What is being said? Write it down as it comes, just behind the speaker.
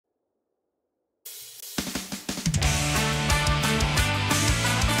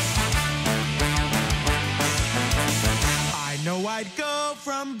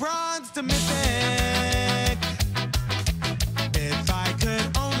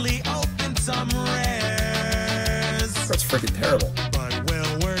freaking terrible. But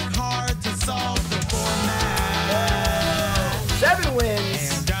we'll work hard to solve the format. 7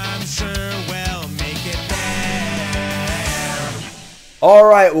 wins. And I'm sure we'll make it there. All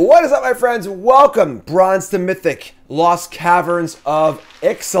right, what is up, my friends? Welcome, Bronze to Mythic, Lost Caverns of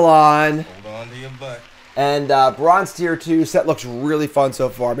Ixalan. Hold on to your butt. And Bronze Tier 2 set looks really fun so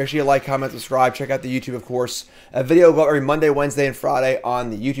far. Make sure you like, comment, subscribe. Check out the YouTube, of course. A video will go every Monday, Wednesday, and Friday on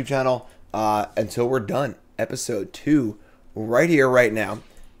the YouTube channel until we're done. Episode 2 right here, right now.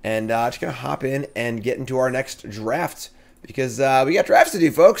 And just going to hop in and get into our next draft because we got drafts to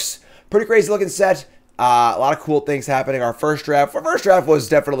do, folks. Pretty crazy looking set. A lot of cool things happening. Our first draft was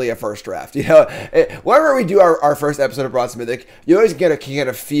definitely a first draft. You know, whenever we do our first episode of Bronze Mythic, you always get a kind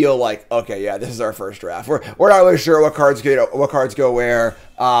of feel like, okay, yeah, this is our first draft. We're not really sure what cards go where.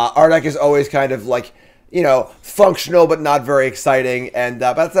 Our deck is always kind of like, you know, functional but not very exciting. And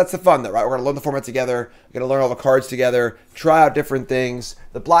but that's the fun, though, right? We're gonna learn the format together. We're gonna learn all the cards together. Try out different things.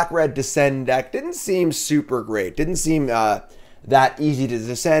 The black-red Descend deck didn't seem super great. Didn't seem that easy to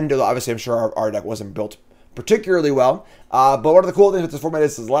descend. Obviously, I'm sure our deck wasn't built particularly well. But one of the cool things with this format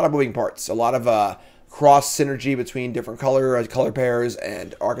is there's a lot of moving parts, a lot of cross synergy between different color pairs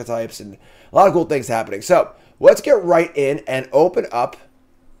and archetypes, and a lot of cool things happening. So let's get right in and open up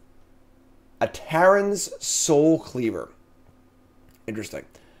a Terran's Soul Cleaver. Interesting.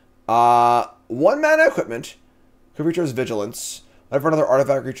 1 mana equipment. Creature's Vigilance. Whenever another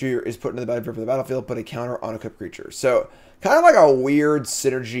artifact creature is put into the battlefield, put a counter on equipped creature. So kind of like a weird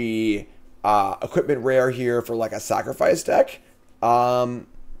synergy equipment rare here for like a sacrifice deck. Whenever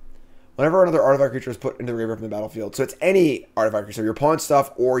another artifact creature is put into the graveyard from the battlefield. So it's any artifact creature, so your opponent's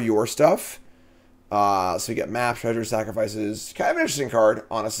stuff or your stuff. So you get maps, treasures, sacrifices. Kind of an interesting card,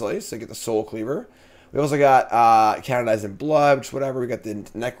 honestly. So you get the Soul Cleaver. We also got Canonizing Blood, which whatever. We got the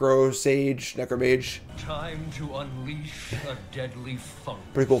Necromage. Time to unleash a deadly fungus.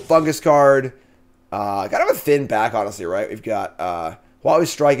 Pretty cool fungus card. Kind of a thin back, honestly, right? We've got Wally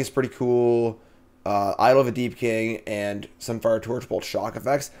Strike is pretty cool. Idol of a Deep King and Sunfire Torch Bolt shock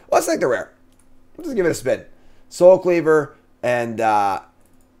effects. Let's take the rare. Let's just give it a spin. Soul Cleaver, and I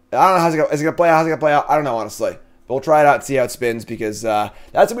don't know how's it go. Is it gonna play out? How's it gonna play out? I don't know, honestly. But we'll try it out and see how it spins because that's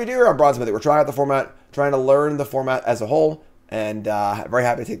what we do here on Bronze Mythic. We're trying out the format, trying to learn the format as a whole, and very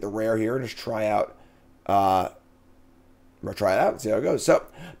happy to take the rare here and just try out. We'll try it out and see how it goes. So,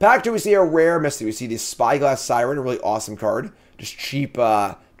 pack 2, we see a rare Misty. We see the Spyglass Siren, a really awesome card. Just cheap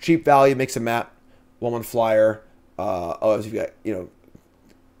value, makes a map. 1/1 flyer. So you've got, you know,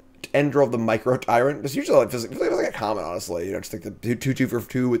 Endril of the Micro Tyrant. It's usually like a common, honestly. You know, just like the 2/2 for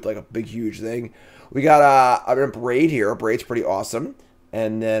 2 with like a big, huge thing. We got a Braid here. Braid's pretty awesome.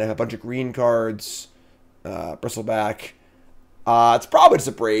 And then a bunch of green cards. Bristleback. It's probably just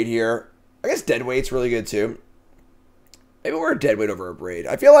a Braid here. I guess Deadweight's really good too. Maybe we're a Deadweight over a Braid.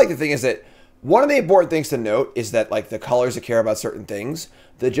 I feel like the thing is that one of the important things to note is that like the colors that care about certain things,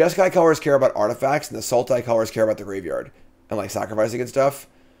 the Jeskai colors care about artifacts, and the Sultai colors care about the graveyard and like sacrificing and stuff.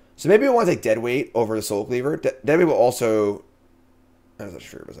 So maybe we want to take Deadweight over the Soul Cleaver. Deadweight will also, that's not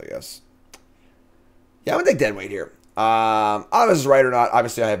true, I guess. Yeah, I'm gonna take Deadweight here. I don't know if this is right or not.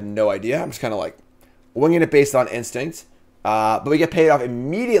 Obviously, I have no idea. I'm just kind of like winging it based on instinct. But we get paid off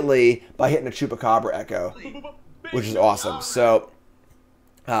immediately by hitting a Chupacabra Echo, which is awesome. So,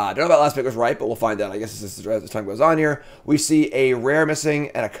 I don't know if that last pick was right, but we'll find out. I guess as time goes on here. We see a rare missing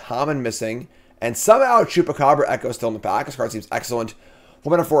and a common missing. And somehow Chupacabra Echo is still in the pack. This card seems excellent. 4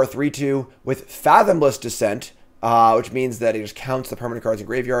 mana for a 3/2 with Fathomless Descent, which means that it just counts the permanent cards in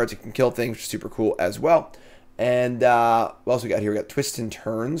graveyards. It can kill things, which is super cool as well. And what else we got here? We got Twists and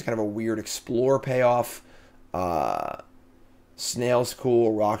Turns, kind of a weird Explore payoff. Snail's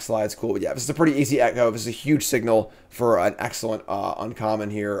cool, Rock Slide's cool. But yeah, this is a pretty easy Echo. This is a huge signal for an excellent uncommon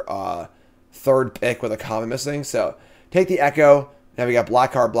here. 3rd pick with a common missing. So take the Echo. Now we got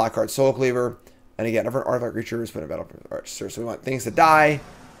black card, Soul Cleaver. And again, different artifact creatures put in battle. So we want things to die.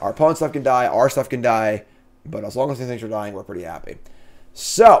 Our opponent's stuff can die. Our stuff can die. But as long as these things are dying, we're pretty happy.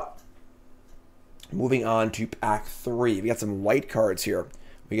 So, moving on to pack 3. We got some white cards here.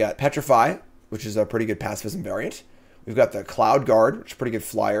 We got Petrify, which is a pretty good pacifism variant. We've got the Cloud Guard, which is a pretty good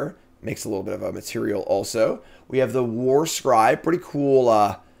flyer. Makes a little bit of a material also. We have the War Scribe, pretty cool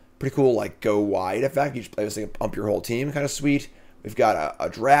like go wide effect. You just play this thing and pump your whole team, kind of sweet. We've got a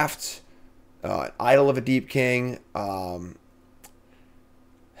Draft, an Idol of a Deep King.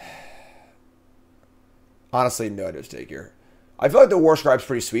 Honestly, no idea to take here. I feel like the War Scribe's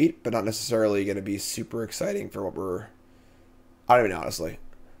pretty sweet, but not necessarily going to be super exciting for what we're... I don't even know, honestly.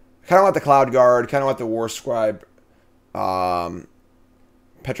 Kind of want the Cloud Guard, kind of want the War Scribe.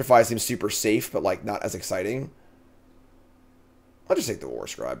 Petrify seems super safe, but like not as exciting. I'll just take the War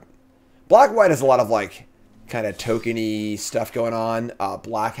Scribe. Black-white has a lot of, like, kind of tokeny stuff going on.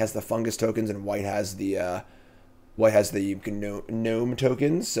 Black has the fungus tokens, and white has the gnome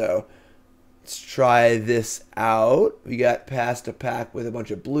tokens. So let's try this out. We got past a pack with a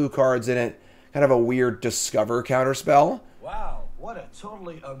bunch of blue cards in it. Kind of a weird discover counterspell. Wow, what a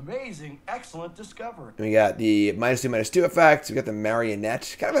totally amazing, excellent discovery. And we got the -2/-2 effect. We got the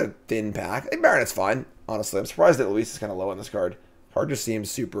marionette. Kind of a thin pack. I think marionette's fine, honestly. I'm surprised that Luis is kind of low on this card. Card just seems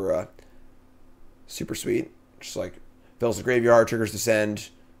super super sweet. Just like fills the graveyard, triggers descend,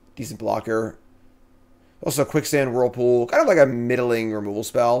 decent blocker. Also quicksand, whirlpool, kind of like a middling removal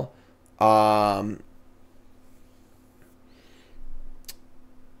spell.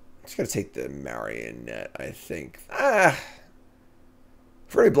 Just gotta take the marionette, I think.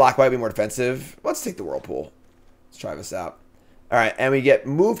 For any black white be more defensive. Let's take the whirlpool. Let's try this out. Alright, and we get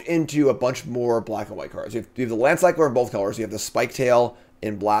moved into a bunch more black and white cards. You have the Land Cycler in both colors. You have the Spike Tail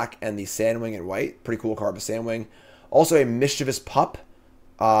in black and the Sandwing in white. Pretty cool card with Sandwing. Also a Mischievous Pup,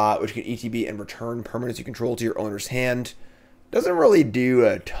 which can ETB and return permanents you control to your owner's hand. Doesn't really do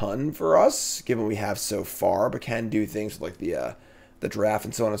a ton for us, given what we have so far, but can do things like the draft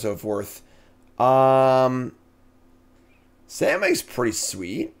and so on and so forth. Sandwing's pretty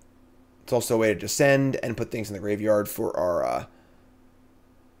sweet. It's also a way to descend and put things in the graveyard for our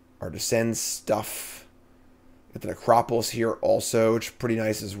descend stuff. Got the Necropolis here also, which is pretty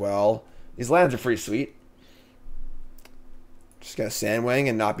nice as well. These lands are pretty sweet. Just got a Sandwing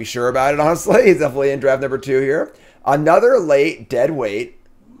and not be sure about it, honestly. He's definitely in draft number 2 here. Another late dead weight.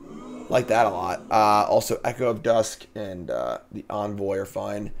 Like that a lot. Also, Echo of Dusk and the Envoy are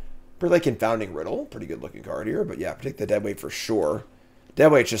fine. Pretty like Confounding Riddle. Pretty good looking card here. But yeah, take the dead weight for sure.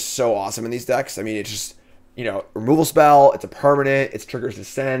 Dead weight's just so awesome in these decks. I mean, it's just, you know, removal spell. It's a permanent. It triggers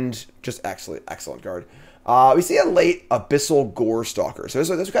descend. Just excellent card. We see a late Abyssal Gore Stalker.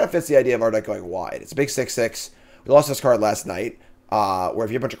 So this kind of fits the idea of our deck going wide. It's a big 6/6. We lost this card last night. Where if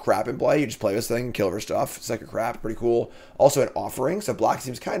you have a bunch of crap in play, you just play this thing and kill her stuff. It's like a crap. Pretty cool. Also an offering. So black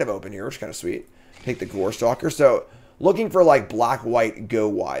seems kind of open here, which is kind of sweet. Take the Gore Stalker. So looking for like black-white go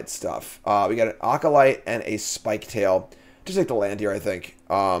wide stuff. We got an Acolyte and a Spike Tail. Just take the land here, I think.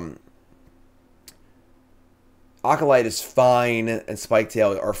 Acolyte is fine and Spike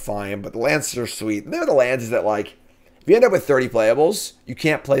Tail are fine, but the lands are sweet. And they're the lands that, like, if you end up with 30 playables, you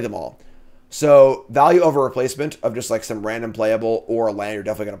can't play them all. So value over replacement of just like some random playable or a land you're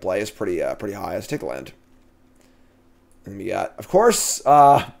definitely going to play is pretty high. Let's take the land. And we got, of course,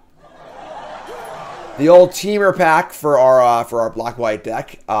 the old teamer pack for our black-white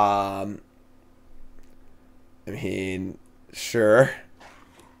deck. I mean, sure.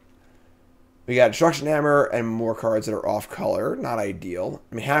 We got Destruction Hammer and more cards that are off color. Not ideal.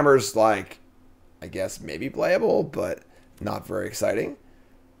 I mean, Hammer's like, I guess maybe playable, but not very exciting.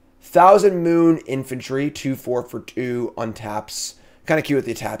 Thousand Moon Infantry, 2/4 for 2, untaps. Kind of cute with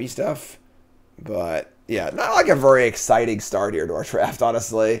the tappy stuff. But, yeah, not like a very exciting start here to our draft,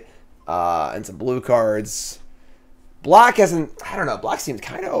 honestly. And some blue cards. Black hasn't, I don't know, black seems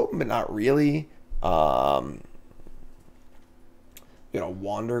kind of open, but not really. You know,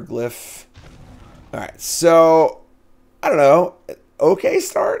 Wander Glyph. Alright, so, I don't know. Okay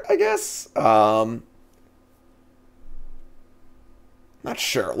start, I guess. Not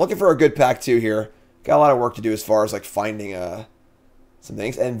sure. Looking for a good pack too here. Got a lot of work to do as far as like finding some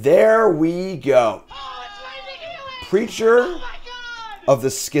things. And there we go. Oh, it's Preacher of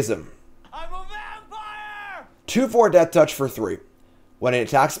the Schism. I'm a vampire! 2/4 Death Touch for 3. When it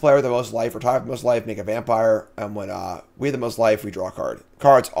attacks the player with the most life or target with the most life, make a vampire. And when we have the most life, we draw a card.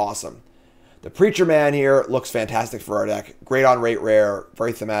 Card's awesome. The Preacher Man here looks fantastic for our deck. Great on rate rare.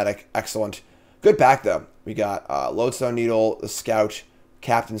 Very thematic. Excellent. Good pack though. We got Lodestone Needle, the Scout,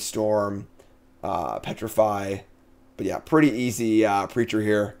 Captain Storm, Petrify. But yeah, pretty easy Preacher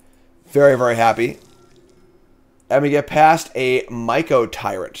here. Very, very happy. And we get past a Myco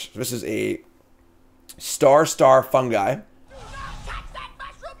Tyrant. This is a star fungi.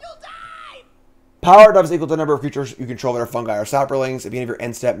 Power does equal to the number of creatures you control that are fungi or saplings. At the end of your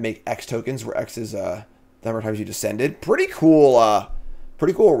end step, make X tokens, where X is the number of times you descended. Pretty cool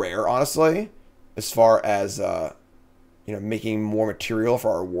rare, honestly, as far as you know, making more material for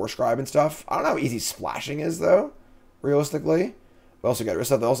our War Scribe and stuff. I don't know how easy splashing is though, realistically. We also got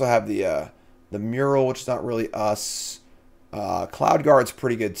they also have the mural, which is not really us. Cloud Guard's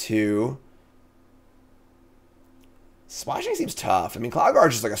pretty good too. Splashing seems tough. I mean, Cloud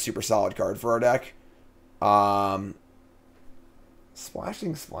Guard's just like a super solid card for our deck.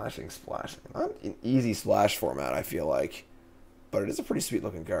 Splashing. Not an easy splash format, I feel like. But it is a pretty sweet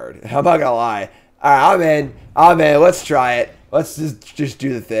looking card. I'm not gonna lie. Alright, I'm in. Let's try it. Let's just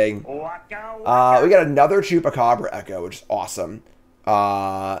do the thing. We got another Chupacabra Echo, which is awesome.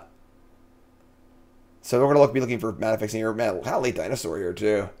 So we're gonna be looking for mana fixing here. Man, kind of late dinosaur here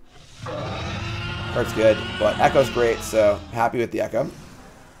too. Card's good, but Echo's great, so happy with the Echo.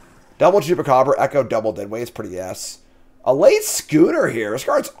 Double Chupacabra, Echo, double Deadweight. It's pretty yes. A late Schooner here. This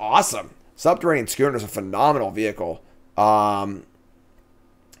card's awesome. Subterranean Schooner is a phenomenal vehicle.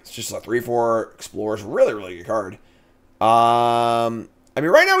 It's just a 3/4 Explorers. Really, really good card. I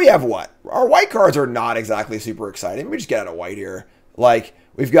mean, right now we have what? Our white cards are not exactly super exciting. We just get out of white here. Like,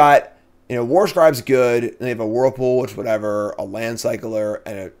 we've got, you know, War Scribe's good. And they have a Whirlpool, which whatever, a Land Cycler,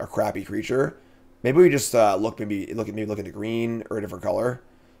 and a crappy creature. Maybe we just look into green or a different color.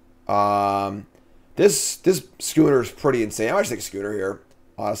 This Schooner is pretty insane. I might just take a Schooner here,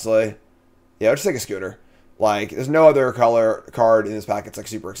 honestly. Yeah, I'll just take a Schooner. Like, there's no other color card in this pack that's like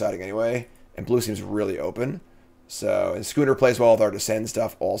super exciting anyway. And blue seems really open. So, and Schooner plays well with our Descend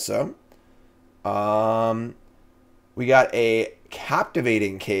stuff also. We got a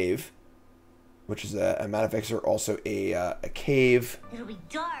Captivating Cave, which is a mana fixer, also a cave. It'll be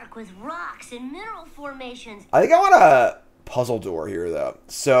dark with rocks and mineral formations. I think I want a Puzzle Door here, though.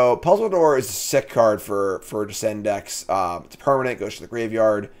 So, Puzzle Door is a sick card for Descend decks. It's permanent, goes to the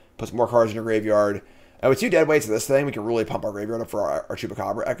graveyard, puts more cards in your graveyard. And with 2 Deadweights of this thing, we can really pump our graveyard up for our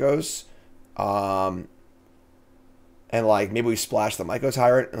Chupacabra Echoes. And, like, maybe we splash the Myco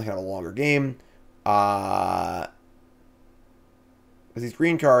Tyrant and have a longer game. These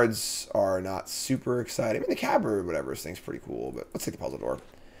green cards are not super exciting. I mean, the Cabra or whatever, this thing's pretty cool, but let's take the Puzzle Door.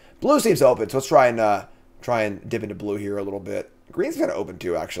 Blue seems open, so let's try and dip into blue here a little bit. Green's kind of open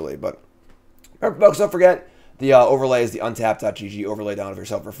too, actually, but remember, folks, don't forget the overlay is the untapped.gg overlay down for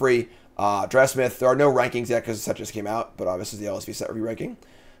yourself for free. Dressmith, there are no rankings yet because the set just came out, but this is the LSV set review ranking.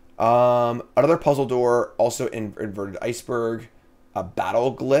 Another Puzzle Door, also Inverted Iceberg, a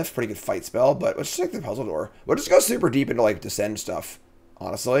Battle Glyph, pretty good fight spell, but let's just take the Puzzle Door. We'll just go super deep into like Descend stuff,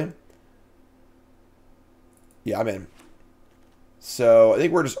 honestly. Yeah, I'm in. So I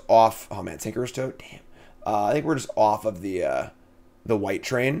think we're just off. Oh man, Tinker's Toe, damn. I think we're just off of the white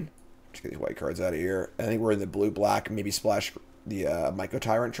train. Just get these white cards out of here. I think we're in the blue-black, maybe splash the Myco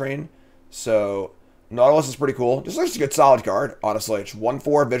Tyrant train. So Nautilus is pretty cool. Just looks a good solid card, honestly. It's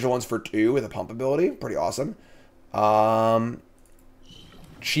 1/4 vigilance for 2 with a pump ability. Pretty awesome.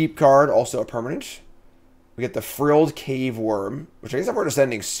 Cheap card, also a permanent. We get the Frilled Cave Worm, which I guess if we're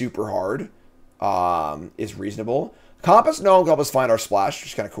descending super hard, is reasonable. Compass, no, will help us find our splash,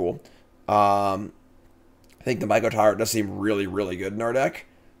 which is kind of cool. I think the Myco Tyrant does seem really, really good in our deck.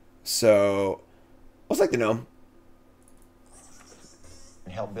 So, let's like the Gnome.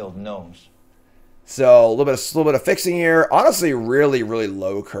 And help build gnomes. So, a little bit of fixing here. Honestly, really, really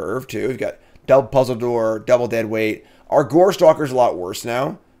low curve, too. We've got double Puzzle Door, double Deadweight. Our Gore Stalker's a lot worse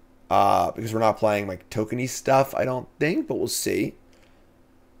now. Because we're not playing, like, tokeny stuff, I don't think. But we'll see.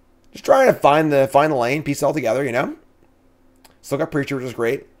 Just trying to find the lane, piece it all together, you know? Still got Preacher, which is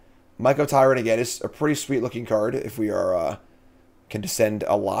great. Myco Tyrant, again, is a pretty sweet-looking card if we are can descend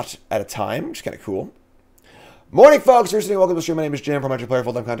a lot at a time, which is kind of cool. Morning, folks. Welcome to the stream. My name is Jim, Promotion Player,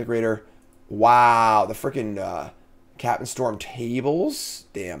 full-time content creator. Wow, the freaking Captain Storm tables.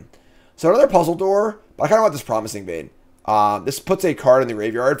 Damn. So another Puzzle Door, but I kind of want this Promising Vein. This puts a card in the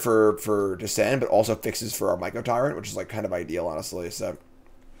graveyard for descend, but also fixes for our Myco Tyrant, which is like kind of ideal, honestly. So,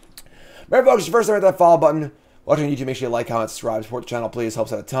 remember, folks, first time hit that follow button. Watching on YouTube, make sure you like, comment, subscribe, support the channel, please.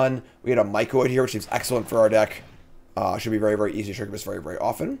 Helps out a ton. We had a Mycoid here, which seems excellent for our deck. Should be very, very easy to trigger this very, very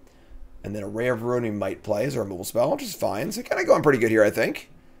often. And then a Ray of Ruin we might play as a removal spell, which is fine. So kind of going pretty good here, I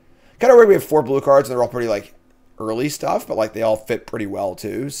think. Kind of weird we have 4 blue cards, and they're all pretty, like, early stuff, but, like, they all fit pretty well,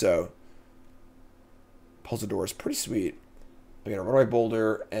 too. So, Puzzle Door is pretty sweet. We got a Runaway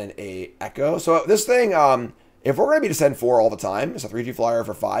Boulder and a Echo. So, this thing, if we're going to be Descend 4 all the time, it's a 3/2 flyer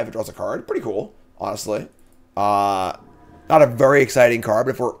for 5. It draws a card. Pretty cool, honestly. Not a very exciting card,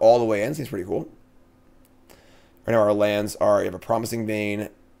 but if we're all the way in, it seems pretty cool. Right now our lands are, you have a Promising Vein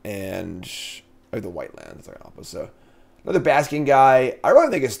and the white land. That's our opposite. So another Basking Guy. I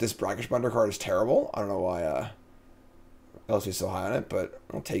really think this Brackish Bender card is terrible. I don't know why LSV's so high on it, but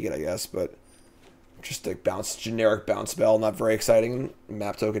I'll take it, I guess. But just a generic bounce spell, not very exciting.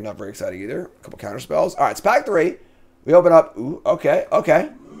 Map token, not very exciting either. A couple counter spells. All right, it's pack 3. We open up. Ooh, okay.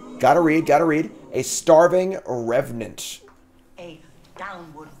 Gotta read. A Starving Revenant. A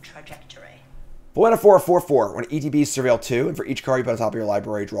downward trajectory. 4 and a 4/4/4. When ETBs surveil 2, and for each card you put on top of your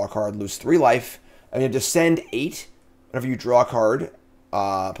library, draw a card, lose 3 life. And you descend 8. Whenever you draw a card,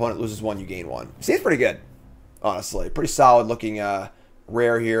 opponent loses 1, you gain 1. Seems pretty good, honestly. Pretty solid looking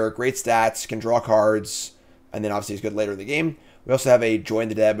rare here. Great stats, can draw cards. and then obviously he's good later in the game. We also have a Join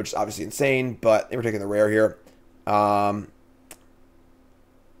the Dead, which is obviously insane, but we're taking the rare here. Yeah,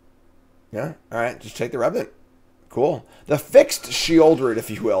 all right, just take the Revenant. Cool. The fixed Shieldred, if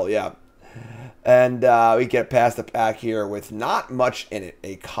you will, yeah. And we get past the pack here with not much in it.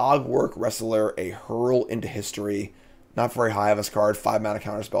 A Cogwork Wrestler, a Hurl into History. Not very high of a card. 5 mana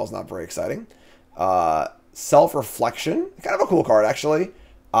counter spells, not very exciting. Self-Reflection, kind of a cool card, actually.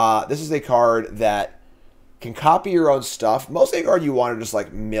 This is a card that can copy your own stuff. Mostly a card you want to just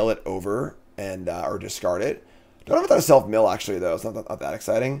like mill it over and or discard it. Don't know if that's a self-mill, actually, though. It's not that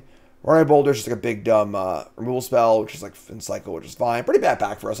exciting. Runaway Boulder is just like a big, dumb removal spell, which is like Encycle, which is fine. Pretty bad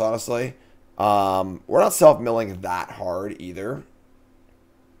pack for us, honestly. We're not self-milling that hard, either.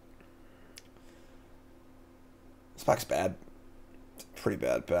 This pack's bad. It's a pretty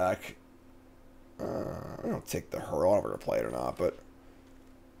bad pack. I don't take the Hurl. I don't know if we're going to play it or not, but...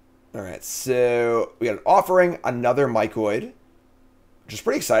 Alright, so we got an Offering, another Mycoid, which is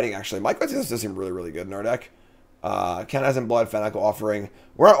pretty exciting, actually. Mycoid does seem really, really good in our deck. Canonized in Blood, Fanatical Offering.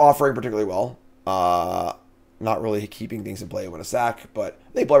 We're not offering particularly well. Not really keeping things in play when a sack, but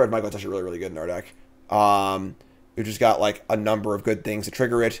I think Blood Red Mycoid's actually really, really good in our deck. We've just got like a number of good things to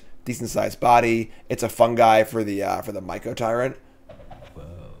trigger it. Decent sized body. It's a fungi for the Myco Tyrant.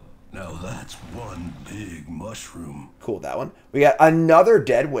 Now that's one big mushroom. Cool, that one. We got another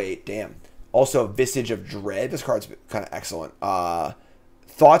Deadweight. Damn. Also, Visage of Dread. This card's kind of excellent.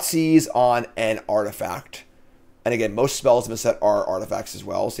 Thoughtseize on an artifact. And again, most spells in the set are artifacts as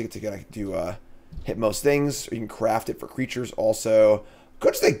well, so you get to hit most things. You can craft it for creatures also.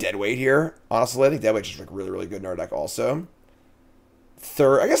 Could just take Deadweight here. Honestly, I think Deadweight's just like really, really good in our deck also.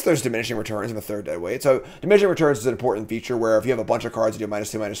 I guess there's Diminishing Returns in the third Deadweight. So Diminishing Returns is an important feature where if you have a bunch of cards that do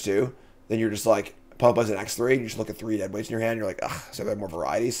 -2/-2, then you're just like, opponent plays an X3, and you just look at 3 Deadweights in your hand, and you're like, ugh, so we have more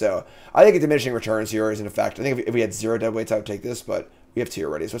variety. So I think a Diminishing Returns here is in effect. I think if we had 0 Deadweights, I would take this, but we have 2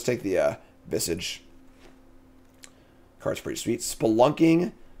 already. So let's take the Visage. Card's pretty sweet.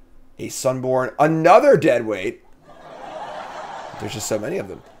 Spelunking, a Sunborn, another Deadweight. There's just so many of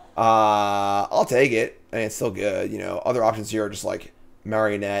them. I'll take it. I mean, it's still good. You know, other options here are just like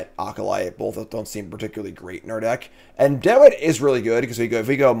Marionette, Acolyte. Both don't seem particularly great in our deck. And Deadweight is really good because if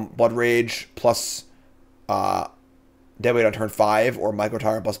we go Blood Rage plus Deadweight on turn 5 or Myco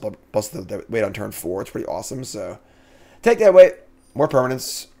Tyrant plus the Deadweight on turn 4, it's pretty awesome. So take Deadweight. More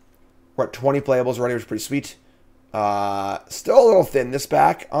permanence. We're at 20 playables already, which is pretty sweet. Still a little thin this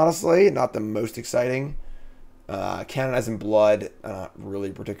pack, honestly. Not the most exciting. Canonized in Blood, not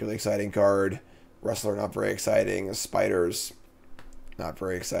really particularly exciting card. Wrestler, not very exciting. Spiders, not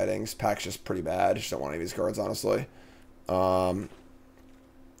very exciting. This pack's just pretty bad. Just don't want any of these cards, honestly. Fanatical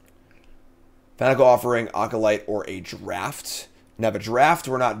Offering, Acolyte, or a Draft. Now, the Draft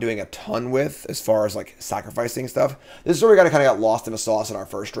we're not doing a ton with as far as like sacrificing stuff. This is where we kind of got lost in the sauce in our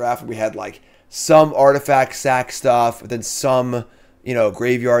first draft. We had like some artifact sack stuff, then some, you know,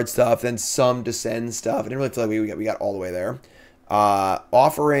 graveyard stuff, then some descend stuff. I didn't really feel like we got all the way there.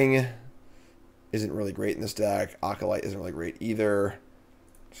 Offering isn't really great in this deck. Acolyte isn't really great either.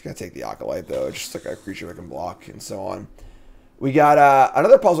 Just gonna take the Acolyte though. It's just like a creature that can block and so on. We got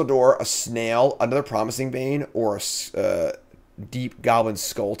another Puzzle Door, a Snail, another Promising Bane, or a Deep Goblin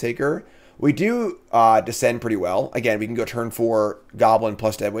Skull Taker. We do descend pretty well. Again, we can go turn 4 Goblin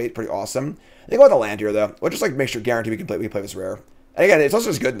plus Deadweight. Pretty awesome. I think about the land here, though. We'll just like make sure, guarantee we can play this rare. And again, it's also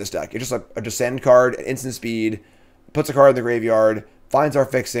just good in this deck. It's just like a descend card, instant speed, puts a card in the graveyard, finds our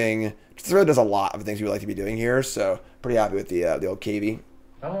fixing. Just really does a lot of things we would like to be doing here. So pretty happy with the old KV.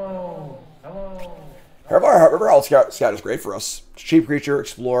 Hello. River Scout is great for us. It's a cheap creature,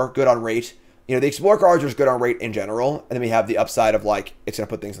 explore, good on rate. You know, the Explore cards are just good on rate in general. And then we have the upside of like, it's going to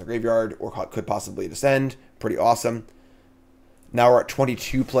put things in the graveyard or could possibly descend. Pretty awesome. Now we're at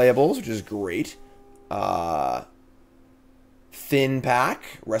 22 playables, which is great. Thin pack.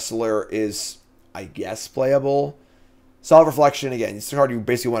 Wrestler is, I guess, playable. Solid Reflection, again, it's a card you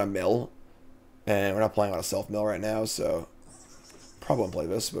basically want to mill. And we're not playing on a self-mill right now, so probably won't play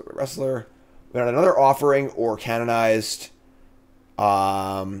this. But Wrestler, we got another Offering or Canonized.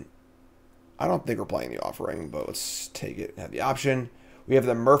 I don't think we're playing the Offering, but let's take it and have the option. We have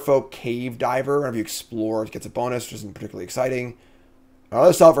the Merfolk Cave Diver. Whenever you explore, it gets a bonus, which isn't particularly exciting.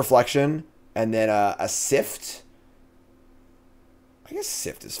 Another Self-Reflection, and then a Sift. I guess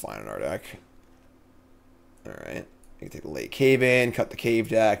Sift is fine in our deck. Alright. You can take the Late Cave in, cut the Cave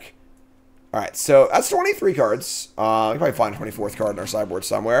deck. Alright, so that's 23 cards. We can probably find a 24th card in our sideboard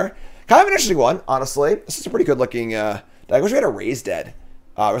somewhere. Kind of an interesting one, honestly. This is a pretty good looking deck. I wish we had a Raise Dead.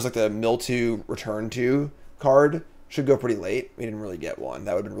 It was like the Mill 2, Return 2 card. Should go pretty late. We didn't really get one.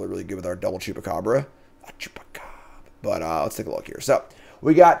 That would have been really, really good with our double Chupacabra. A chupacabra. But let's take a look here. So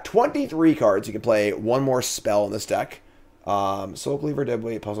we got 23 cards. You can play one more spell in this deck. Soul Cleaver,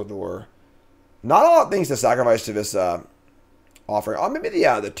 Deadweight, Puzzle Door. Not a lot of things to sacrifice to this offering. Oh, maybe the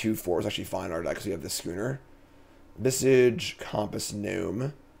 2/4 is actually fine in our deck because we have the Schooner. Visage, Compass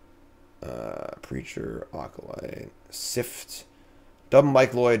Gnome. Preacher, Acolyte, Sift. Double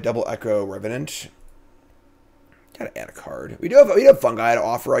Mike Lloyd, Double Echo, Revenant. Gotta add a card. We do have Fungi to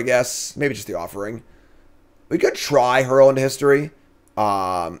offer, I guess. Maybe just the offering. We could try Hurl into History.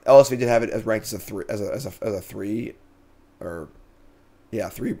 LSV did have it as ranked as a 3 as a 3. Or yeah,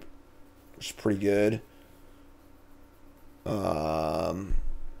 3, which is pretty good.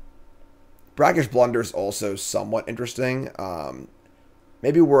 Brackish Blunder is also somewhat interesting.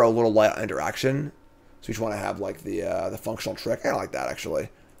 Maybe we're a little light on interaction, so we just want to have like the functional trick. I don't like that actually. I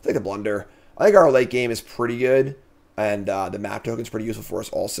think the Blunder. I think our late game is pretty good, and the map token is pretty useful for us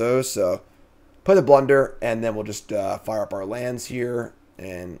also. So play the Blunder, and then we'll just fire up our lands here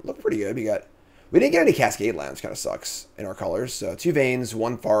and look pretty good. We didn't get any Cascade lands, kind of sucks in our colors. So 2 Veins,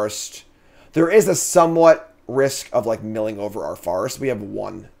 1 Forest. There is a somewhat risk of like milling over our forest. We have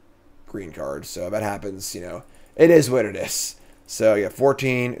 1 green card, so if that happens, you know, it is what it is. So yeah,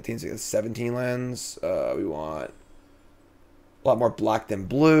 14, it seems like 17 lands. We want a lot more black than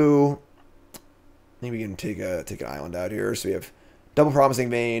blue. Maybe we can take an island out here. So we have Double Promising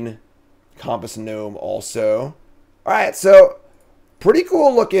Vein, Compass Gnome also. All right, so pretty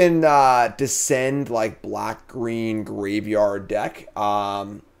cool looking Descend like black green graveyard deck.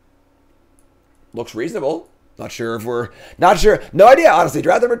 Looks reasonable. Not sure if we're not sure. No idea, honestly.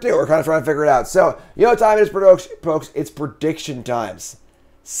 Draft number 2. We're kind of trying to figure it out. So, you know what time it is, folks? It's prediction times.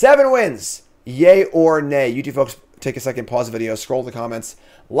 7 wins. Yay or nay? You two folks take a second, pause the video, scroll the comments,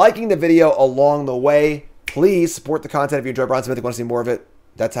 liking the video along the way. Please support the content if you enjoy Bronze Mythic, want to see more of it.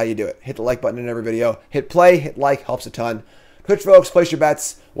 That's how you do it. Hit the like button in every video. Hit play, hit like, helps a ton. Twitch folks, place your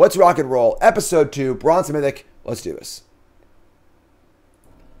bets. Let's rock and roll. Episode 2, Bronze Mythic. Let's do this.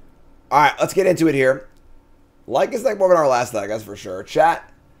 All right, let's get into it here. Like is like more than our last deck, that's for sure. Chat,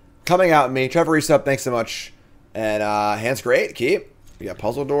 coming out at me. Trevor Resub, thanks so much. And hands great. Keep. We got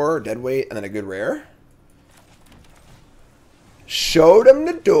Puzzle Door, Deadweight, and then a good rare. Showed him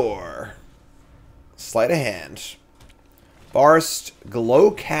the door. Sleight of hand. Forest,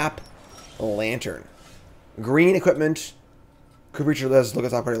 Glow Cap, Lantern. Green equipment. Could reach your list, look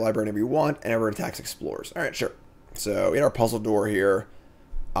at top party library whenever you want, and ever attacks explorers. Alright, sure. So we got our Puzzle Door here.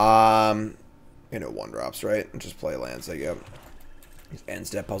 You know, 1-drops, right? And just play lands, there you go. End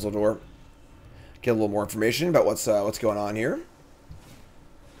step Puzzle Door. Get a little more information about what's going on here.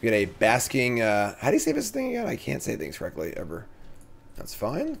 We get a basking, how do you say this thing again? I can't say things correctly ever. That's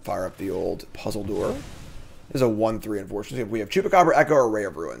fine. Fire up the old Puzzle Door. There's a 1/3, unfortunately. We have Chupacabra, Echo, or Ray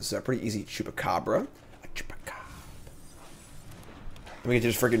of Ruins. So pretty easy Chupacabra. A Chupacabra. We get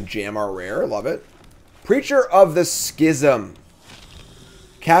to just freaking jam our rare. Love it. Preacher of the Schism.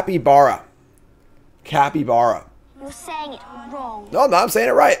 Capybara. Capybara. You're saying it wrong. No, I'm saying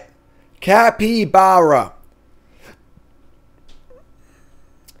it right. Capybara.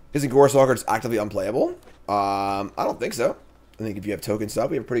 Isn't Gorestalker just actively unplayable? I don't think so. I think if you have token stuff,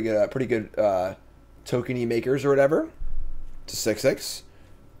 we have pretty good tokeny makers or whatever. It's a 6/6.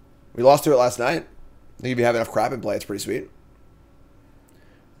 We lost to it last night. I think if you have enough crap in play, it's pretty sweet.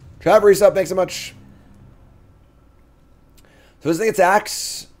 Trevor Resub, thanks so much. So this thing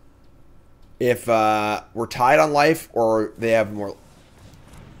attacks if we're tied on life or they have more.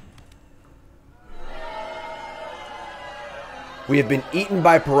 We have been eaten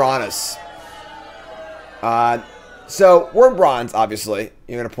by piranhas. So we're in bronze, obviously.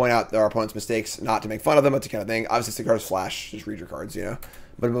 You're going to point out our opponent's mistakes, not to make fun of them. That's the kind of thing. Obviously, the cards flash. Just read your cards, you know.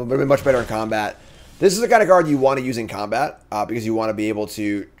 But it would have been much better in combat. This is the kind of card you want to use in combat because you want to be able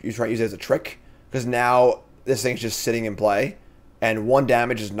to try to use it as a trick. Because now this thing's just sitting in play. And 1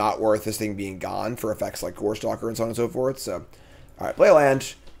 damage is not worth this thing being gone for effects like Gorestalker and so on and so forth. So, alright, play a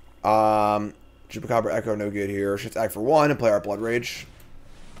land. Chupacabra Echo, no good here. Should attack for 1 and play our Blood Rage.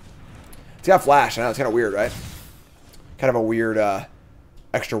 It's got Flash. I know, it's kind of weird, right? Kind of a weird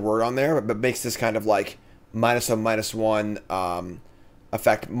extra word on there, but makes this kind of like -1/-1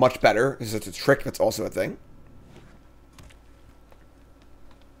 effect much better. Because it's a trick that's also a thing.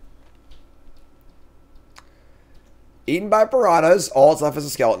 Eaten by piranhas. All that's left is a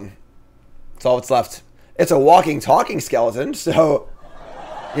skeleton. That's all that's left. It's a walking, talking skeleton, so,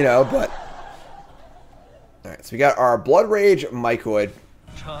 you know, but. Alright, so we got our Blood Rage Mycoid.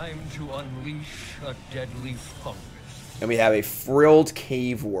 Time to unleash a deadly fungus. And we have a Frilled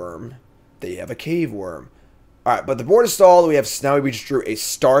Cave Worm. They have a Cave Worm. Alright, but the board is stalled. We have now we just drew a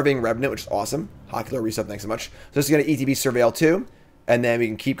Starving Revenant, which is awesome. Hocular Reset, thanks so much. So this is going to ETB Surveil 2. And then we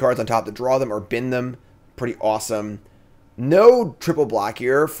can keep cards on top to draw them or bin them. Pretty awesome. No triple black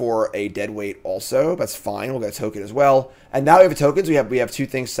here for a deadweight also. That's fine. We'll get a token as well. And now we have tokens. We have 2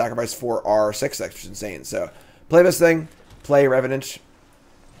 things sacrificed for our 6/6, which is insane. So play this thing. Play Revenant.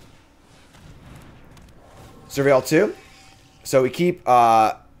 Surveil 2. So we keep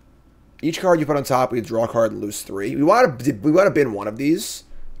each card you put on top, we draw a card and lose 3. We want to bin one of these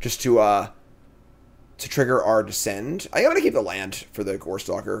just to trigger our Descend. I am going to keep the land for the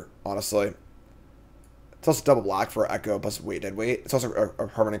Gorestalker, honestly. It's also double black for Echo plus dead weight. It's also a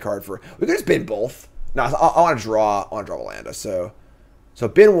permanent card for... We could just bin both. No, I want to draw Valanda. So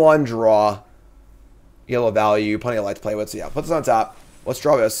bin 1, draw. Yellow value, plenty of light to play with. So yeah, put this on top. Let's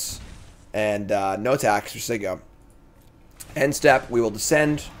draw this. And no attacks, just say go. End step, we will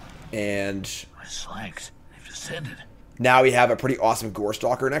Descend. And... My slags, they've descended. Now we have a pretty awesome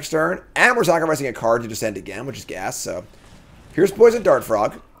Gorestalker next turn. And we're sacrificing a card to Descend again, which is gas. So here's Poison Dart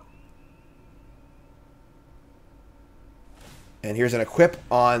Frog. And here's an equip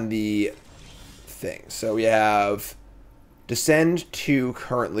on the thing. So we have Descend 2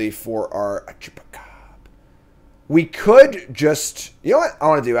 currently for our Chupacab. We could just... You know what I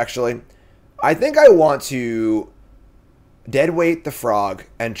want to do, actually? I think I want to deadweight the Frog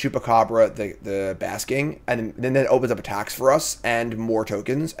and Chupacabra the Basking. And then it opens up attacks for us and more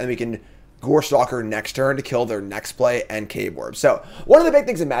tokens. And we can Gorestalker next turn to kill their next play and Cave Orb. So one of the big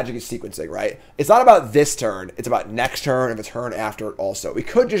things in Magic is sequencing, right? It's not about this turn. It's about next turn and the turn after it also. We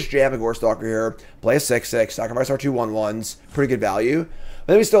could just jam a Gorestalker here, play a 6/6, sacrifice our 2 1/1s. Pretty good value.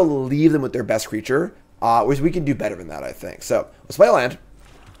 But then we still leave them with their best creature. Which we can do better than that, I think. So let's play a land.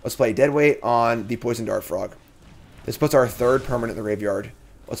 Let's play Deadweight on the Poison Dart Frog. This puts our 3rd permanent in the graveyard.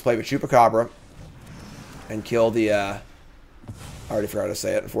 Let's play with Chupacabra and kill the... I already forgot to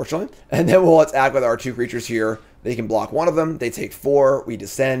say it, unfortunately. And then we'll attack with our 2 creatures here. They can block one of them. They take 4. We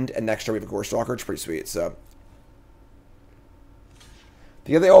Descend. And next turn we have a Gorestalker. It's pretty sweet. So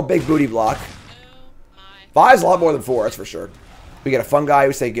you get the old big booty block. 5 is a lot more than 4, that's for sure. We get a Fungi,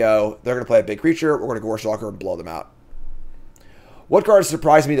 we say go. They're going to play a big creature. We're going to Gorestalker and blow them out. What card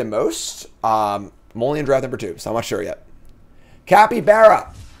surprised me the most? I'm only in draft number 2, so I'm not sure yet.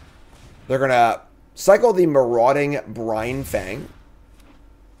 Capybara. They're going to cycle the Marauding Brine Fang.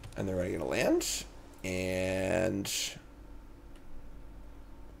 And they're going to land. And...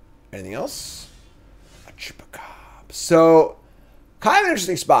 anything else? A Chupacab. So, kind of an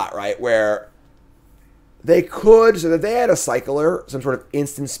interesting spot, right? Where... they could, so that they had a cycler, some sort of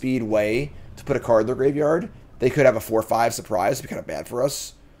instant speed way to put a card in their graveyard, they could have a 4/5 surprise. It'd be kind of bad for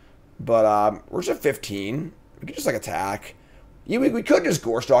us. But we're just at 15. We could just like attack. We could just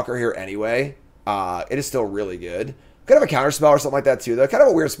Gorestalker here anyway. It is still really good. Could have a counterspell or something like that too, though. Kind of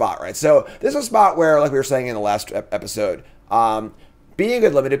a weird spot, right? So this is a spot where, like we were saying in the last episode, being a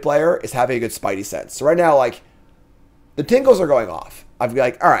good limited player is having a good Spidey sense. So right now, like, the tingles are going off. I'd be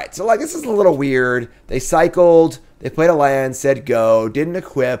like, all right, so like this is a little weird. They cycled, they played a land, said go, didn't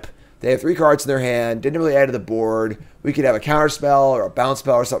equip. They have 3 cards in their hand, didn't really add to the board. We could have a counterspell or a bounce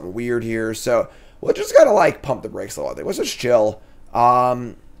spell or something weird here. So we'll just kind of like pump the brakes a little bit. Let's just chill.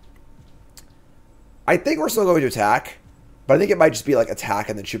 I think we're still going to attack, but I think it might just be like attack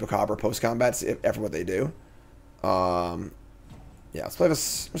and then Chupacabra post combat after what they do. Yeah, let's play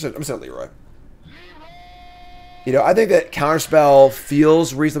this. I'm just gonna Leroy. You know, I think that counterspell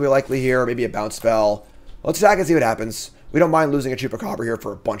feels reasonably likely here. Maybe a bounce spell. Let's attack and see what happens. We don't mind losing a Chupacabra here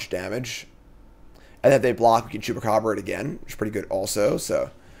for a bunch of damage. And then if they block, we can Chupacabra it again, which is pretty good also. So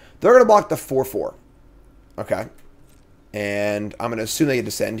they're going to block the 4/4. Okay. And I'm going to assume they can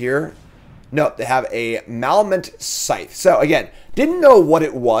Descend here. No, they have a Malament Scythe. So again, didn't know what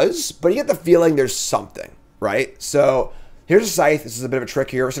it was, but you get the feeling there's something, right? So here's a Scythe. This is a bit of a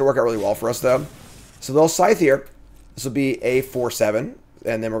trick here. It's going to work out really well for us though. So they'll Scythe here. This will be a 4/7,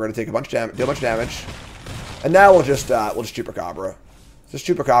 and then we're going to take a bunch of damage, deal a bunch of damage, and now we'll just Chupacabra. Just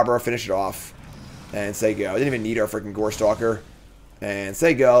Chupacabra, finish it off, and say go. Didn't even need our freaking Gorestalker, and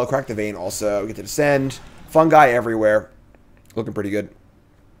say go. Crack the Vein also. Get to Descend. Fungi everywhere. Looking pretty good.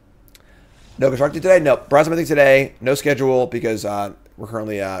 No constructed today. No. Browse everything today. No schedule because we're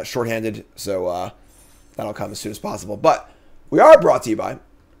currently shorthanded, so that'll come as soon as possible. But we are brought to you by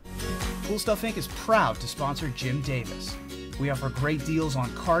Cool Stuff Inc. is proud to sponsor Jim Davis. We offer great deals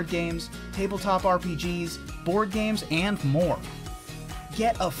on card games, tabletop RPGs, board games, and more.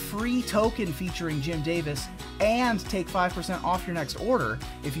 Get a free token featuring Jim Davis and take 5% off your next order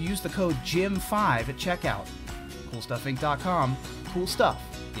if you use the code JIM5 at checkout. CoolStuffInc.com. Cool stuff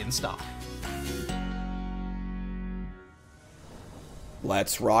in stock.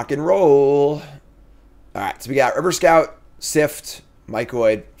 Let's rock and roll. All right, so we got River Scout, Sift,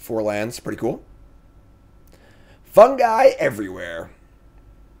 Mycoid, 4 lands. Pretty cool. Fungi everywhere.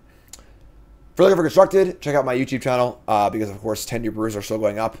 If you're looking for Constructed, check out my YouTube channel because, of course, Tender Brews are still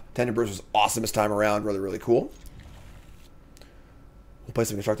going up. Tender Brews was awesome this time around. Really, really cool. We'll play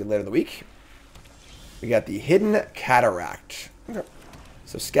some Constructed later in the week. We got the Hidden Cataract. Okay.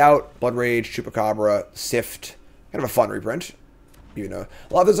 So Scout, Blood Rage, Chupacabra, Sift. Kind of a fun reprint. You know,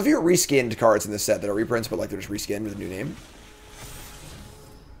 there's a few reskinned cards in this set that are reprints, but like they're just reskinned with a new name.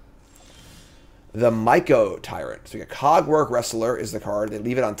 The Myco Tyrant. So we got Cogwork Wrestler is the card. They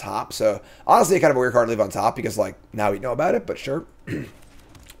leave it on top. So honestly, kind of a weird card to leave on top because like now we know about it, but sure.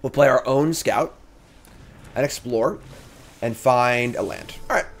 We'll play our own Scout and explore and find a land.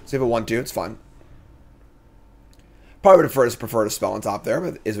 All right, so we have a 1/2. It's fine. Probably would prefer to spell on top there,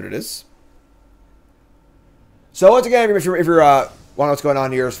 but it is what it is. So once again, if you're wondering what's going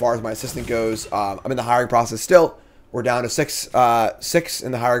on here as far as my assistant goes, I'm in the hiring process still. We're down to six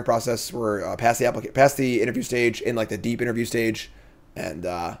in the hiring process. We're past the interview stage, in like the deep interview stage, and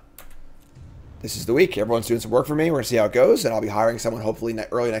this is the week. Everyone's doing some work for me. We're gonna see how it goes, and I'll be hiring someone hopefully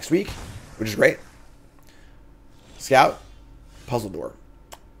early next week, which is great. Scout, Puzzle Door.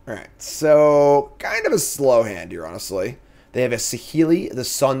 All right, so kind of a slow hand here, honestly. They have a Saheeli, the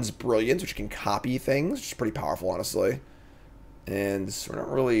Sun's Brilliance, which can copy things, which is pretty powerful, honestly. And we're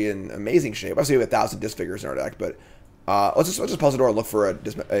not really in amazing shape. I see we have 1,000 Disfigures in our deck, but let's just Puzzle Door and look for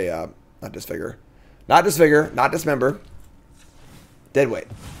not Disfigure, not Dismember, Deadweight,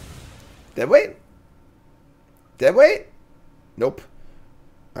 Deadweight. Nope.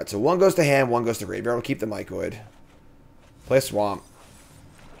 All right, so 1 goes to hand, 1 goes to graveyard. We'll keep the Mycoid. Play a Swamp.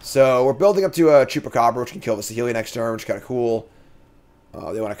 So we're building up to a Chupacabra, which can kill the Saheeli next turn, which is kind of cool.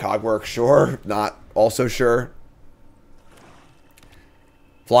 They want a Cogwork, sure. Not also sure.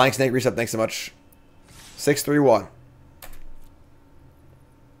 Flying Snake reset, thanks so much. 6/3/1.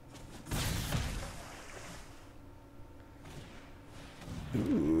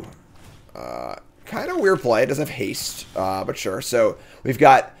 Ooh. Kind of weird play. It doesn't have haste, but sure. So we've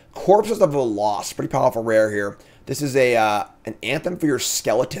got Corpses of the Lost. Pretty powerful rare here. This is an anthem for your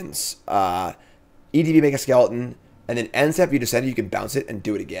skeletons. EDB, make a skeleton, and then end step you descend, you can bounce it and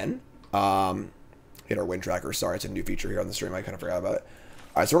do it again. Hit our win tracker. Sorry, it's a new feature here on the stream. I kind of forgot about it.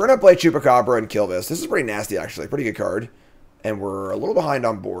 All right, so we're going to play Chupacabra and kill this. This is pretty nasty, actually. Pretty good card. And we're a little behind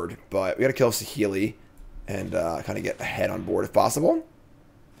on board, but we got to kill Saheeli and kind of get ahead on board if possible.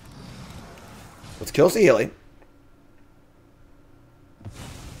 Let's kill Saheeli.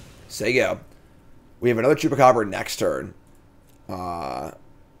 Say go. We have another Chupacabra next turn. Again,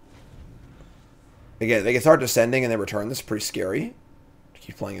 they can start descending and then return. This is pretty scary.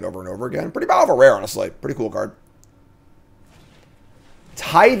 Keep playing it over and over again. Pretty powerful rare, honestly. Pretty cool card.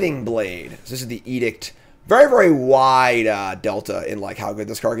 Tithing Blade. So this is the Edict. Very, very wide delta in like how good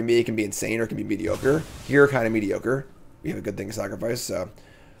this card can be. It can be insane or it can be mediocre. Here, kind of mediocre. We have a good thing to sacrifice. So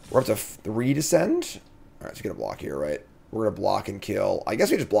we're up to 3 descend. All right, so we get a block here, right? We're going to block and kill. I guess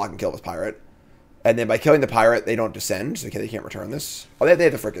we just block and kill this pirate. And then by killing the pirate, they don't descend, so they can't return this. Oh, they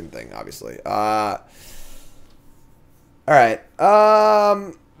have the freaking thing, obviously. All right.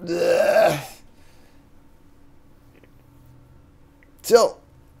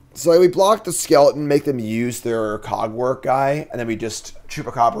 So we block the skeleton, make them use their Cogwork guy, and then we just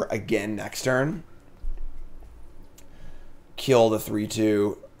Chupacabra again next turn. Kill the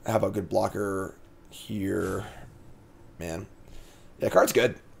 3/2. Have a good blocker here. Man. Yeah, card's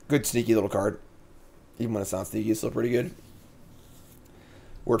good. Good sneaky little card. Even when it's not sneaky, it's still pretty good.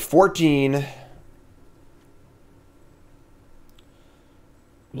 We're at 14. I'm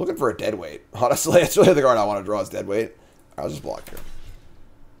looking for a Deadweight. Honestly, it's really the card I want to draw is Deadweight. I'll just block here.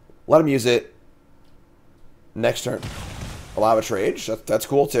 Let him use it. Next turn. Allow a trade. That's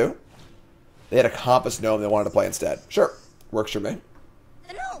cool, too. They had a Compass Gnome they wanted to play instead. Sure. Works for me.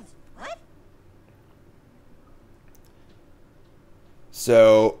 The gnomes. What?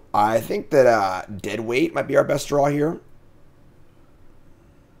 So, I think that Deadweight might be our best draw here.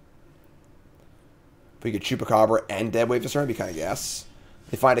 If we could Chupacabra and Deadweight this turn, it'd be kind of gas.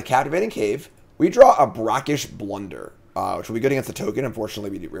 They find a Captivating Cave. We draw a Brackish Blunder, which will be good against the token.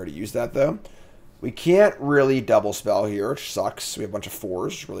 Unfortunately, we already used that, though. We can't really double spell here, which sucks. We have a bunch of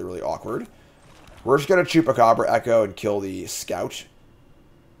 4s. Really, really awkward. We're just going to Chupacabra Echo and kill the Scout.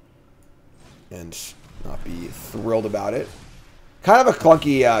 And not be thrilled about it. Kind of a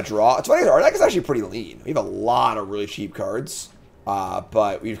clunky draw. It's funny, our deck is actually pretty lean. We have a lot of really cheap cards.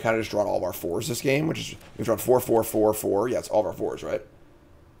 But we've kind of just drawn all of our 4s this game, which is, we've drawn 4, 4, 4, 4. Yeah, it's all of our 4s, right?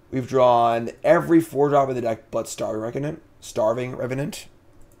 We've drawn every 4-drop in the deck but Starving Revenant.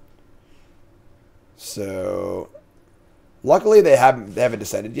 So, luckily they haven't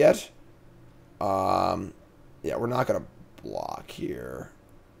descended yet. Yeah, we're not gonna block here.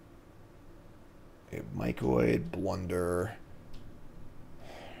 Okay, Mycoid, Blunder.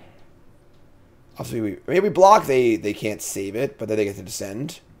 Obviously, maybe we block. They can't save it, but then they get to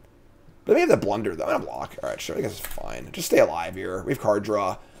descend. But maybe the Blunder though. I'm gonna block. All right, sure. I guess it's fine. Just stay alive here. We have card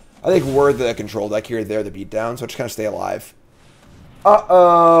draw. I think we're the control deck here. They're the beatdown, so just kind of stay alive.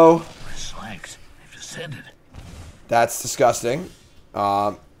 Uh-oh. Slanks, they've descended. That's disgusting.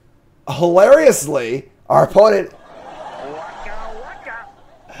 Hilariously, our opponent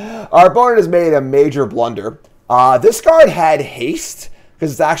has made a major blunder. This card had haste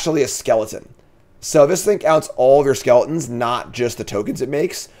because it's actually a skeleton. So this thing counts all of your skeletons, not just the tokens it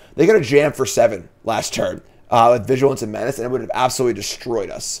makes. They got a jam for 7 last turn with Vigilance and Menace, and it would have absolutely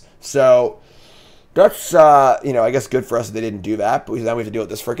destroyed us. So that's, you know, I guess good for us that they didn't do that. But now we have to deal with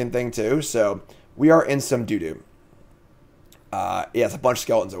this freaking thing too. So we are in some doo-doo. Yeah, it's a bunch of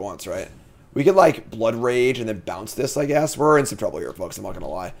skeletons at once, right? We could, like, Blood Rage and then bounce this, I guess. We're in some trouble here, folks. I'm not going to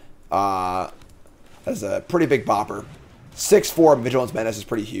lie. That's a pretty big bopper. 6/4 Vigilance Menace is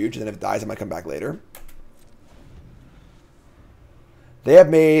pretty huge. And then if it dies, it might come back later. They have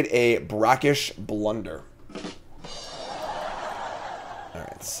made a brackish blunder.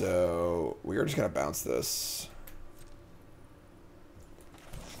 Alright, so we are just going to bounce this.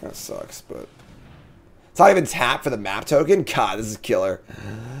 Kind of sucks, but... It's not even tap for the map token? God, this is killer.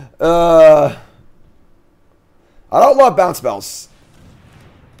 I don't love bounce spells.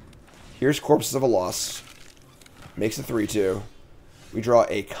 Here's Corpses of a Lost. Makes a 3/2. We draw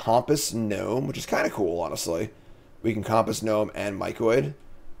a Compass Gnome, which is kind of cool, honestly. We can Compass Gnome and Mycoid.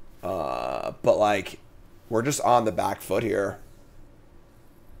 But, like, we're just on the back foot here.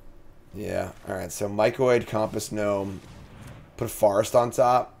 Yeah, alright, so Mycoid, Compass Gnome. Put a Forest on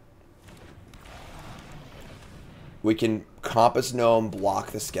top. We can Compass Gnome,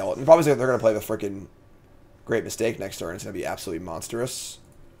 block the Skeleton. Probably they're going to play the freaking Great Mistake next turn. It's going to be absolutely monstrous.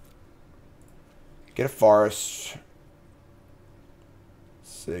 Get a Forest.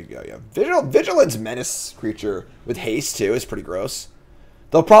 So there you go. Yeah, Vigilance Menace creature with haste too is pretty gross.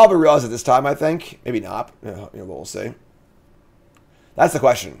 They'll probably realize it this time, I think. Maybe not. You know, we'll see. That's the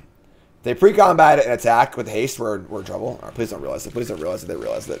question. If they pre-combat it and attack with haste, we're in trouble. Right, please don't realize it. Please don't realize it. They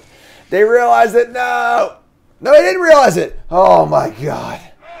realized it. They realized it. No! No, they didn't realize it. Oh my god.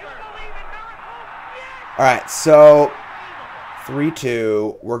 Alright, so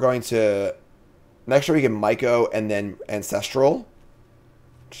 3/2. We're going to... Next turn we get Myco and then Ancestral.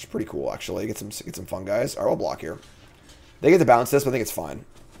 Which is pretty cool, actually. Get some fun guys. Alright, we'll block here. They get to bounce this, but I think it's fine.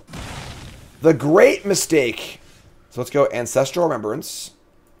 The Great Mistake. So let's go Ancestral Remembrance.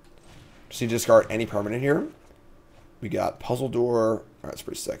 Just need to discard any permanent here. We got Puzzle Door. Alright, that's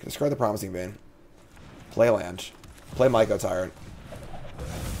pretty sick. Discard the Promising Vein. Play land. Play Myco Tyrant.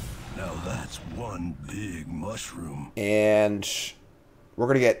 Now that's one big mushroom. And we're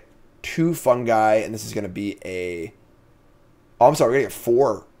going to get 2 fungi, and this is going to be a... Oh, I'm sorry. We're going to get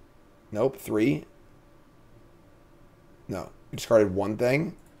 4. Nope, 3. No, we discarded 1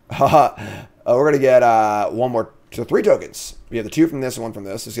 thing. We're going to get 1 more. So 3 tokens. We have the 2 from this and 1 from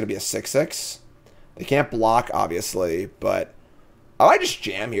this. It's going to be a 6/6. They can't block, obviously, but I might just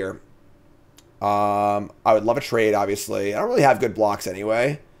jam here. I would love a trade, obviously. I don't really have good blocks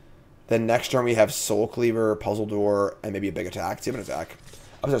anyway. Then next turn we have Soul Cleaver, Puzzle Door, and maybe a big attack. Let's see an attack.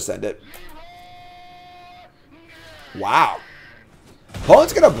 I'm just going to send it. Wow.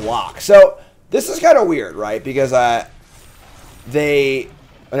 Opponent's going to block. So this is kind of weird, right? Because they...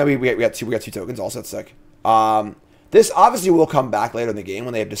 I know we got 2 tokens also. That's sick. This obviously will come back later in the game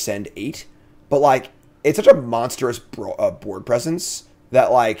when they have Descend 8. But, like, it's such a monstrous board presence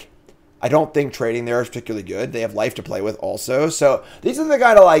that, like... I don't think trading there is particularly good. They have life to play with also. So these are the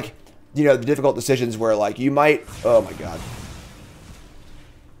kind of, like, you know, the difficult decisions where, like, you might... Oh, my God.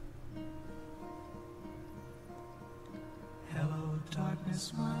 Hello,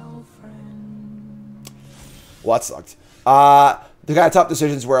 darkness, my old friend. Well, that sucked. The kind of tough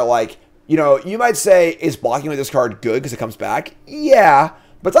decisions where, like, you know, you might say, is blocking with this card good because it comes back? Yeah,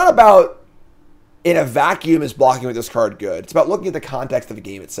 but it's not about... In a vacuum, is blocking with this card good? It's about looking at the context of the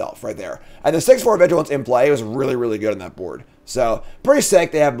game itself, right there. And the 6/4 Vigilance in play was really, really good on that board. So, pretty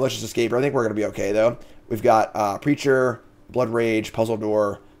sick. They have Malicious Escaper. I think we're going to be okay, though. We've got Preacher, Blood Rage, Puzzle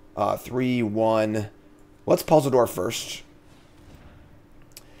Door, 3/1. Let's Puzzle Door first.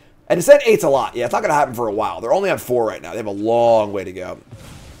 And Descent 8's a lot. Yeah, it's not going to happen for a while. They're only on 4 right now. They have a long way to go.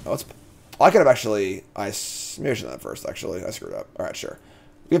 Oh, I could have actually... maybe I should have done that first, actually. I screwed up. All right, sure.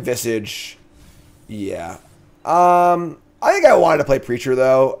 We have Visage... Yeah. I I think I wanted to play Preacher,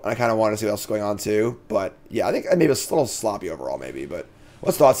 though. I kind of wanted to see what else was going on, too. But, yeah, I think maybe it's a little sloppy overall, maybe. But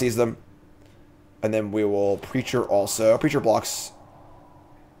let's Thoughtseize them. And then we will Preacher also. Preacher blocks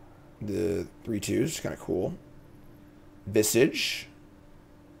the 3/2s. Kind of cool. Visage.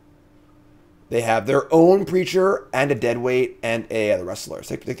 They have their own Preacher and a Deadweight and the Wrestlers.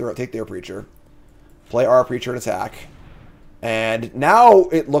 Take their Preacher. Play our Preacher and attack. And now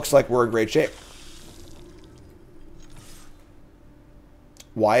it looks like we're in great shape.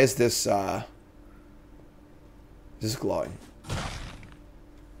 Why is this glowing?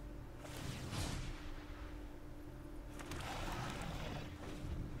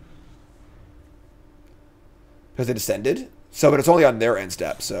 Because they descended? So, but it's only on their end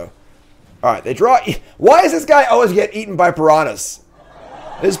step, so. Alright, they draw. Why does this guy always get eaten by piranhas?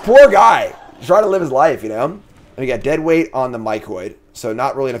 This poor guy. He's trying to live his life, you know? And we got Deadweight on the Mycoid. So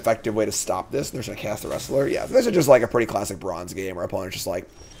not really an effective way to stop this. They're just going to cast the Wrestler. Yeah, this is just like a pretty classic bronze game where opponents just like,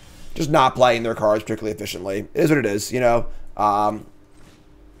 just not playing their cards particularly efficiently. It is what it is, you know?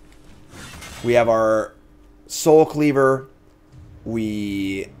 We have our Soul Cleaver.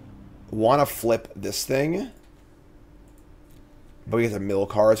 We want to flip this thing. But we get the mill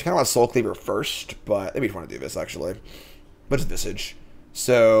cards. We kind of want Soul Cleaver first, but maybe we want to do this, actually. But it's Visage.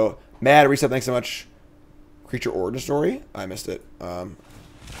 So, Mad, Reset, thanks so much. Creature Origin Story. I missed it.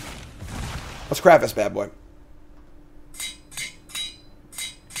 Let's craft this bad boy.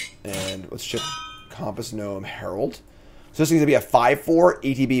 And let's ship Compass Gnome Herald. So this is going to be a 5/4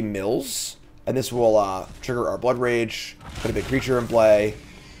 ATB Mills. And this will trigger our Blood Rage. Put a big creature in play.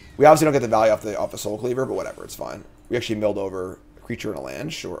 We obviously don't get the value off the Soul Cleaver, but whatever, it's fine. We actually milled over a creature and a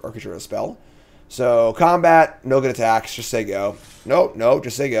land, sure, or a creature and a spell. So, combat, no good attacks, just say go. Nope, no,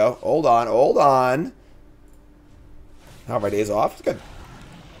 just say go. Hold on, hold on. How are my days off? It's good.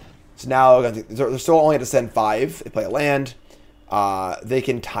 So now, they're still only to send 5. They play a land. They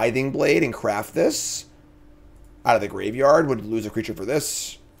can Tithing Blade and craft this. Out of the graveyard, would lose a creature for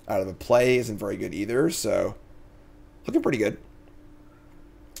this. Out of the play isn't very good either, so looking pretty good.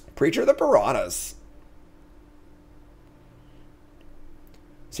 Preacher of the Piranhas.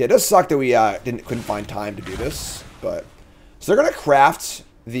 See, it does suck that we couldn't find time to do this, but so they're gonna craft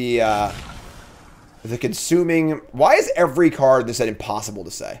the consuming. Why is every card this set impossible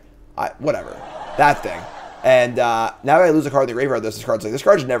to say? Whatever, that thing. And now I lose a card in the graveyard. This card's like, this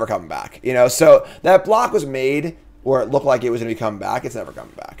card's never coming back. You know, so that block was made where it looked like it was gonna be coming back. It's never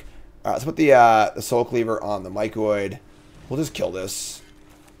coming back. All right, let's put the Soul Cleaver on the Mycoid. We'll just kill this.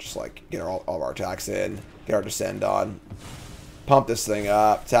 Just like get all of our attacks in, get our Descend on. Pump this thing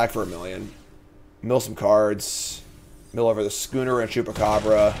up. Attack for 1,000,000. Mill some cards. Mill over the Schooner and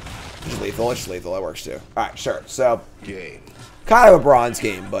Chupacabra. Just lethal. It's just lethal. That works too. All right, sure. So, kind of a bronze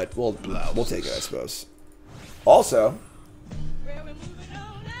game, but we'll take it, I suppose. Also,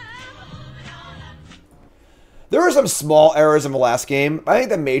 there were some small errors in the last game. I think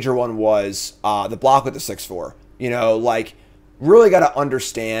the major one was the block with the 6/4. You know, like, really got to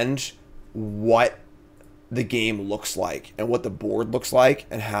understand what the game looks like and what the board looks like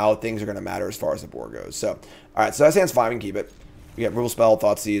and how things are going to matter as far as the board goes. So, all right, so that stands fine. We can keep it. We got Rule Spell,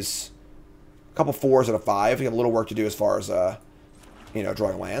 Thoughtseize, a couple 4s and a 5. We have a little work to do as far as, you know,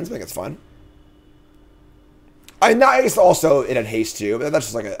 drawing lands. I think it's fun. I guess also it had haste too, but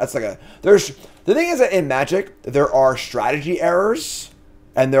that's just like there's, the thing is that in Magic, there are strategy errors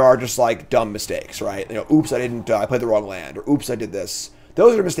and there are just like dumb mistakes, right? You know, oops, I played the wrong land, or oops, I did this.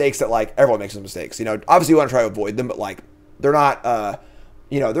 Those are mistakes that, like, everyone makes those mistakes. You know, obviously you want to try to avoid them, but, like, they're not,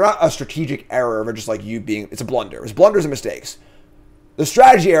 you know, they're not a strategic error. They're just, like, you being, it's a blunder. It's blunders and mistakes. The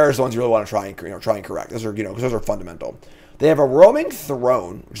strategy errors are the ones you really want to try and correct. Those are, you know, because those are fundamental. They have a Roaming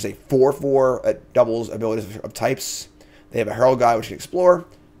Throne, which is a 4/4 that doubles abilities of types. They have a Herald Guy, which can explore.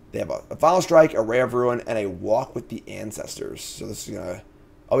 They have a Final Strike, a Ray of Ruin, and a Walk with the Ancestors. So this is going to,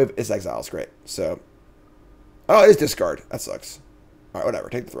 oh, it's Exiles, great. So, oh, it is discard. That sucks. All right, whatever.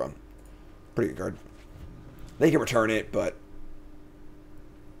 Take the Throne. Pretty good card. They can return it, but...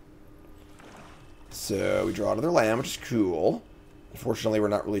 So, we draw another land, which is cool. Unfortunately, we're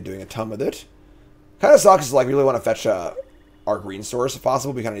not really doing a ton with it. Kind of sucks, like, we really want to fetch our green source if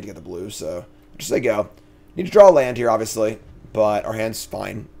possible. We kind of need to get the blue, so... Just say go. Need to draw a land here, obviously. But our hand's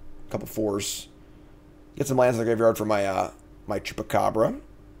fine. A couple 4s. Get some lands in the graveyard for my, my Chupacabra.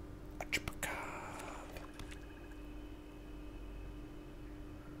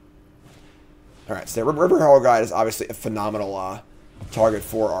 Alright, so River Herald Guide is obviously a phenomenal target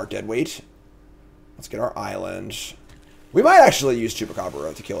for our Deadweight. Let's get our island. We might actually use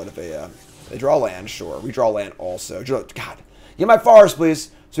Chupacabra to kill it if they draw land, sure. We draw land also. God, get my forest,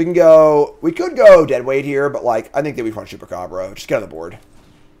 please. So we could go Deadweight here, but like, I think that we run Chupacabra. Just get on the board.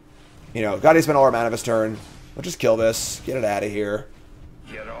 You know, gotta spend all our mana this turn. We'll just kill this. Get it out of here.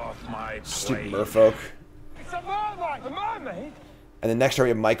 Get off my plane. Stupid Merfolk. It's a mermaid! A mermaid? And then next turn we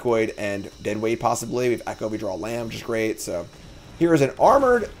have Mycoid and Deadweight possibly. We have Echo, we draw Lamb, which is great. So here is an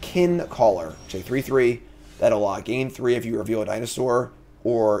Armored Kin Caller, which is a 3/3. That'll gain 3 if you reveal a dinosaur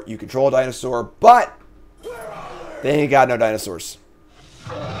or you control a dinosaur, but they ain't got no dinosaurs.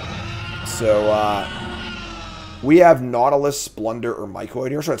 So we have Nautilus, Blunder, or Mycoid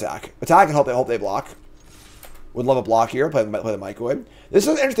here. So attack. Attack and hope they block. Would love a block here. Play the Mycoid. This is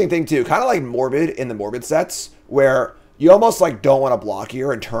an interesting thing too. Kind of like Morbid in the Morbid sets, where you almost like don't want to block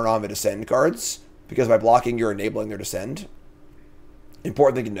here and turn on the Descend cards, because by blocking you're enabling their Descend.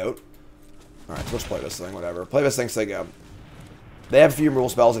 Important thing to note. Alright, so let's play this thing, whatever. Play this thing so they go. They have a few rule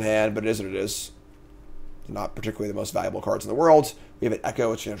spells in hand, but it is what it is. They're not particularly the most valuable cards in the world. We have an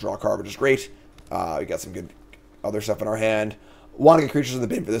Echo, which is going to draw a card, which is great. We got some good other stuff in our hand. Want to get creatures in the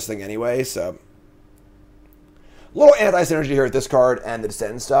bin for this thing anyway, so... A little anti-synergy here with this card and the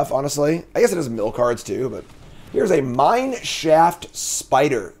Descend stuff, honestly. I guess it has mill cards too, but... Here's a Mine Shaft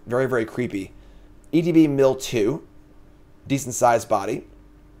Spider. Very, very creepy. ETB mill 2. Decent sized body.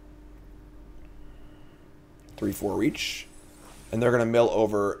 3/4 reach. And they're going to mill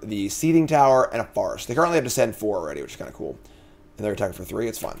over the Seething Tower and a Forest. They currently have Descend 4 already, which is kind of cool. And they're attacking for 3.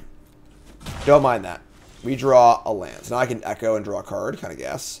 It's fun. Don't mind that. We draw a land. So now I can Echo and draw a card, kind of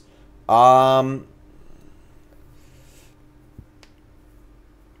guess.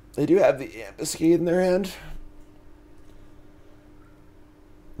 They do have the Ambuscade in their hand.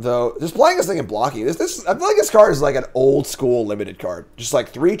 Though, just playing this thing and blocking, I feel like this card is like an old school limited card. Just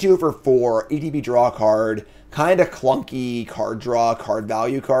like 3/2 for 4, ETB draw card, kind of clunky card draw, card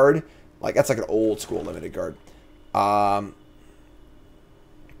value card. Like, that's like an old school limited card.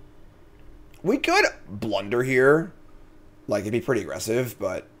 We could Blunder here. Like, it'd be pretty aggressive,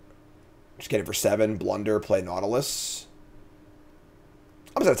 but just get it for 7, Blunder, play Nautilus.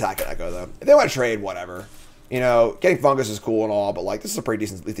 I'm just gonna attack an Echo, though. If they want to trade, whatever. You know, getting Fungus is cool and all, but, like, this is a pretty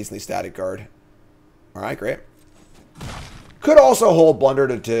decently static card. Alright, great. Could also hold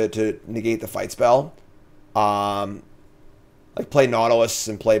Blunder to negate the fight spell. Like, play Nautilus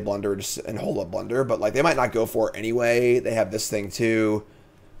and play Blunder and hold up Blunder, but, like, they might not go for it anyway. They have this thing, too.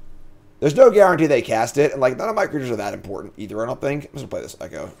 There's no guarantee they cast it, and, like, none of my creatures are that important either, I don't think. I'm just gonna play this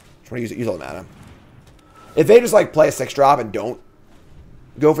Echo. Just want to use all the mana. If they just, like, play a 6-drop and don't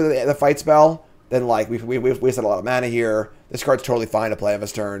go for the fight spell, then, like, we've wasted a lot of mana here. This card's totally fine to play on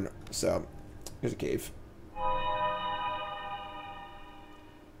this turn. So, here's a cave.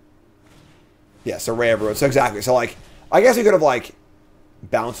 Yeah, so Ray of Ruin. So, exactly. So, like, I guess we could have, like,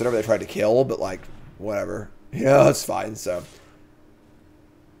 bounced whatever they tried to kill, but, like, whatever. You know, it's fine, so.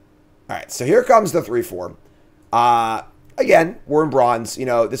 Alright, so here comes the 3/4. Again, we're in bronze. You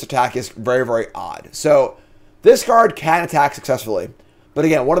know, this attack is very, very odd. So, this card can attack successfully. But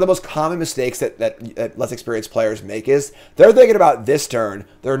again, one of the most common mistakes that less experienced players make is they're thinking about this turn.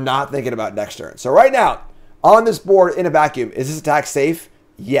 They're not thinking about next turn. So right now, on this board in a vacuum, is this attack safe?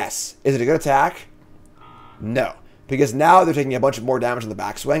 Yes. Is it a good attack? No. Because now they're taking a bunch of more damage on the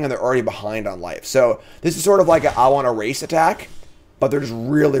backswing and they're already behind on life. So this is sort of like a I want to race attack, but they're just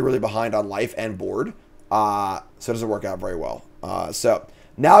really, really behind on life and board. So it doesn't work out very well. So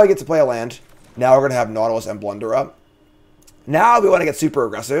now we get to play a land. Now we're going to have Nautilus and Blunder up. Now, if we want to get super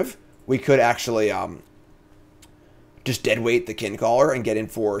aggressive, we could actually just deadweight the Kin Caller and get in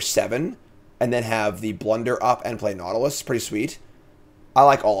for 7, and then have the Blunder up and play Nautilus. Pretty sweet. I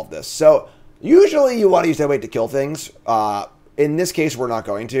like all of this. So, usually you want to use deadweight to kill things. In this case, we're not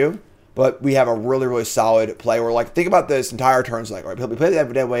going to, but we have a really, really solid play. We're like, think about this entire turn's like, all right, we play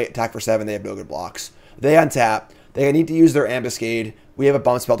the deadweight, attack for 7, they have no good blocks. They untap. They need to use their Ambuscade. We have a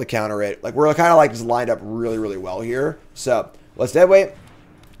bump spell to counter it. Like, we're kind of like just lined up really, really well here. So, let's deadweight.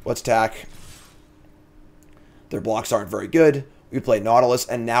 Let's attack. Their blocks aren't very good. We play Nautilus,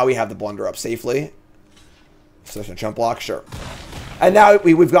 and now we have the Blunder up safely. So, there's a chump block? Sure. And now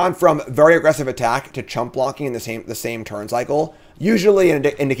we've gone from very aggressive attack to chump blocking in the same turn cycle. Usually an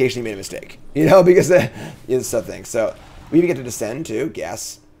indication you made a mistake. You know, because it's something. So, we even get to Descend, too.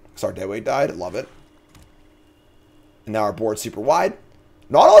 Gas. Because our deadweight died. I love it. And now our board's super wide.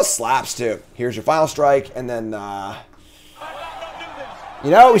 Nautilus slaps, too. Here's your final strike, and then,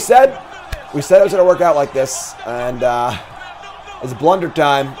 you know, we said it was going to work out like this, and, it's Blunder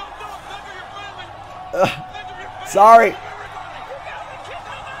time. Sorry.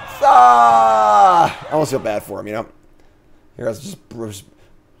 I almost feel bad for him, you know. Here, I was just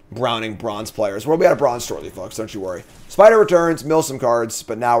Browning bronze players. We'll be at a bronze shortly, folks. Don't you worry. Spider returns, mill some cards,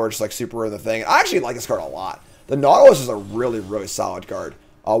 but now we're just like super in the thing. I actually like this card a lot. The Nautilus is a really, really solid card.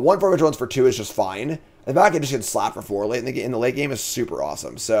 1 for which ones for 2 is just fine. The back end just gets slapped for 4 late in the late game is super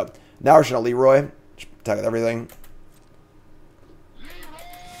awesome. So now we're just gonna Leroy, attack with everything,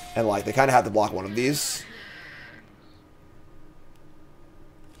 and like they kind of have to block one of these.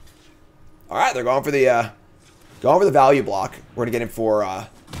 All right, they're going for the value block. We're gonna get him for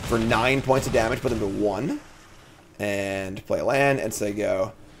 9 points of damage, put them to 1, and play a land and say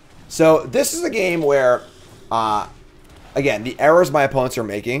go. So this is a game where, again, the errors my opponents are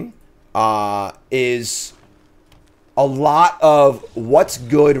making is a lot of what's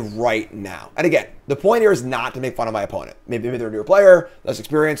good right now. And again, the point here is not to make fun of my opponent. Maybe they're a newer player, less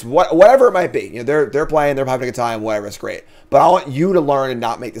experience, whatever it might be. You know, they're playing, they're having a good time, whatever. It's great. But I want you to learn and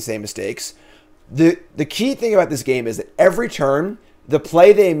not make the same mistakes. The key thing about this game is that every turn, the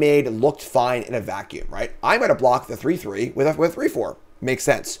play they made looked fine in a vacuum, right? I'm going to block the 3-3 with a 3-4. Makes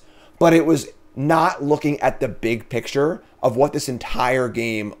sense. But it was not looking at the big picture of what this entire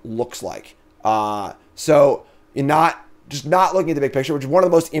game looks like. So you're not looking at the big picture, which is one of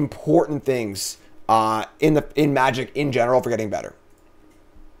the most important things in Magic in general for getting better.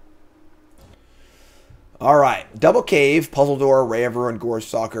 All right, Double Cave, Puzzle Door, Ray of Ruin, Gore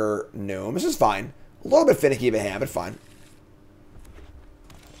Stalker, Gnome. This is fine. A little bit finicky of a hand, but fine.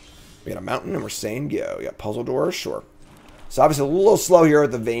 We got a mountain, and we're saying go. We got Puzzle Door, sure. So obviously a little slow here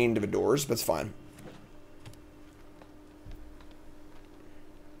at the vein of the doors, but it's fine.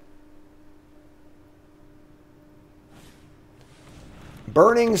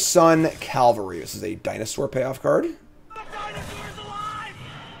 Burning Sun Cavalry. This is a dinosaur payoff card.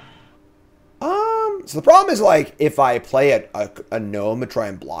 So the problem is, like, if I play a gnome to try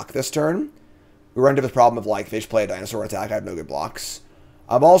and block this turn, we run into this problem of, like, if they just play a dinosaur attack, I have no good blocks.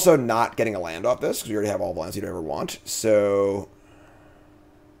 I'm also not getting a land off this, because we already have all the lands you'd ever want. So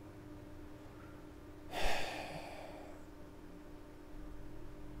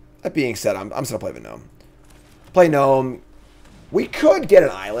that being said, I'm just going to play the gnome. Play gnome. We could get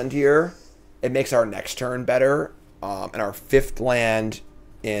an island here. It makes our next turn better. And our 5th land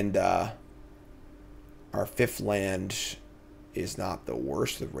and our 5th land is not the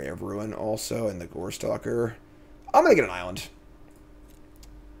worst. The Ray of Ruin also, and the Gore Stalker. I'm gonna get an island.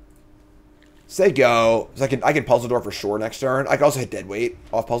 Say go. So I can Puzzle Door for sure next turn. I can also hit Deadweight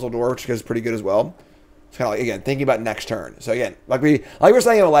off Puzzle Door, which is pretty good as well. It's kind of like, again, thinking about next turn. So again, like we were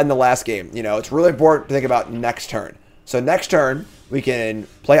saying in the last game, you know, it's really important to think about next turn. So next turn, we can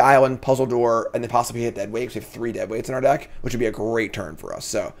play Island, Puzzle Door, and then possibly hit Deadweight, because we have 3 Deadweights in our deck, which would be a great turn for us.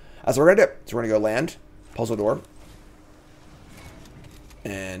 So that's what we're going to do. So we're going to go land, Puzzle Door,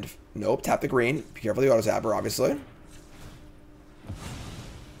 and nope, tap the green. Be careful of the auto-zapper, obviously.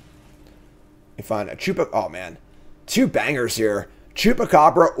 We find a Chupa... Oh, man. 2 bangers here.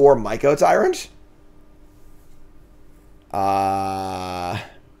 Chupacabra or Myco Tyrant.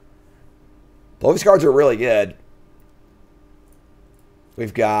 Both these cards are really good.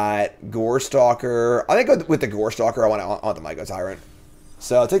 We've got Gore Stalker. I think with the Gore Stalker, I want the Myco Tyrant.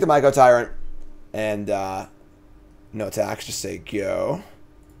 So I'll take the Myco Tyrant and no attacks. Just say go.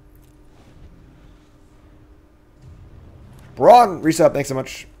 Braun, reset. Thanks so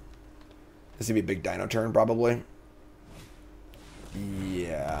much. This is going to be a big dino turn, probably.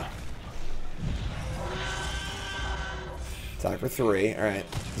 Yeah. Attack for 3. All right.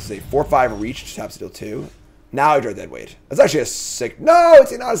 This is a 4/5 reach. Just happens to deal 2. Now I draw Deadweight. That's actually a sick... No,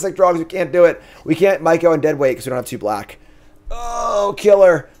 it's not a sick draw because we can't do it. We can't Myco and Deadweight because we don't have 2 black. Oh,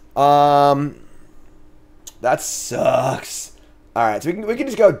 killer. That sucks. All right, so we can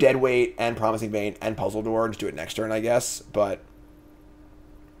just go Deadweight and Promising Vein and Puzzle Door and just do it next turn, I guess. But...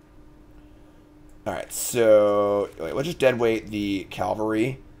 All right, so... Wait, let's just Deadweight the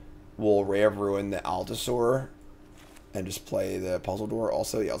Cavalry. We'll Ray of Ruin the Altasaur. And just play the Puzzle Door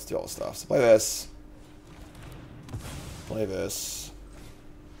also. Yeah, let's do all this stuff. So play this. Play this.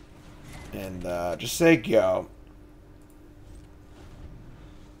 And just say go.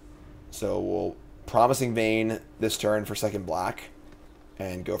 So we'll Promising Vein this turn for 2nd black.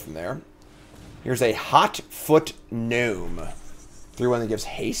 And go from there. Here's a Hot Foot Gnome. 3/1 that gives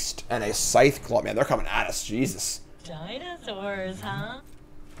haste. And a Scythe Claw. Man, they're coming at us. Jesus. Dinosaurs, huh?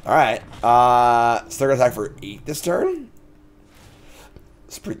 Alright. So they're going to attack for 8 this turn.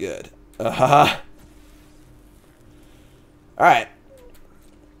 That's pretty good. Alright.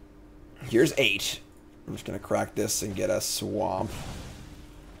 Here's 8. I'm just going to crack this and get a Swamp.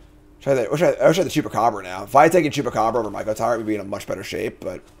 I wish I had the Chupacabra now. If I had taken Chupacabra over Myco Tyrant, we'd be in a much better shape,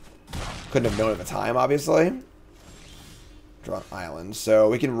 but couldn't have known at the time, obviously. Draw an island. So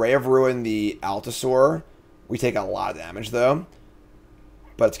we can Ray of Ruin the Altasaur. We take a lot of damage, though.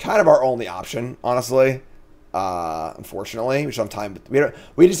 But it's kind of our only option, honestly. Unfortunately. We just don't have time.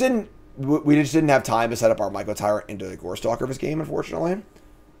 We just didn't have time to set up our Myco Tyrant into the Gore Stalker of his game, unfortunately.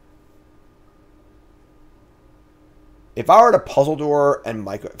 If I were to Puzzle Door and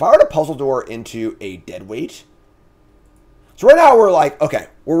Myco... If I were to Puzzle Door into a Deadweight... So right now we're like, okay,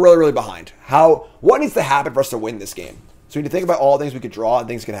 we're really, really behind. What needs to happen for us to win this game? So we need to think about all the things we could draw and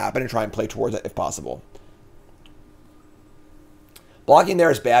things that can happen and try and play towards it if possible. Blocking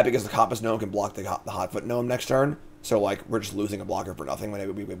there is bad because the Compass Gnome can block the Hotfoot Gnome next turn. So, like, we're just losing a blocker for nothing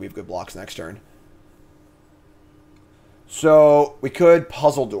when we have good blocks next turn. So, we could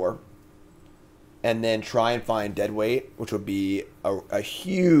Puzzle Door. And then try and find Deadweight, which would be a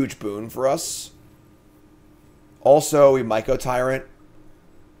huge boon for us. Also, we Myco Tyrant,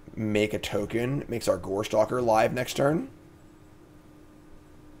 make a token, makes our Gore Stalker live next turn.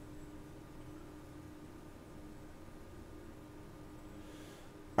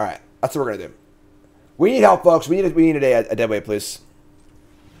 Alright, that's what we're going to do. We need help, folks. We need a Deadweight, please.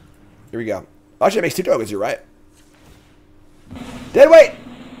 Here we go. Actually, it makes 2 tokens, you're right. Deadweight!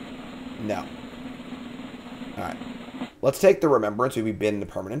 No. Alright. Let's take the Remembrance. We've been the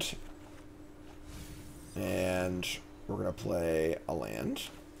permanent. And we're going to play a land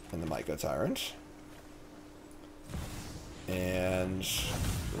in the Myco Tyrant. And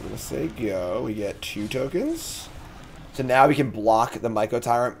we're going to say go. We get 2 tokens. So now we can block the Myco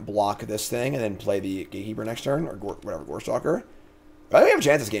Tyrant, block this thing, and then play the Gatekeeper next turn, or whatever, Gore Stalker. I think we have a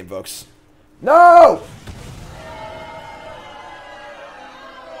chance this game, folks. No!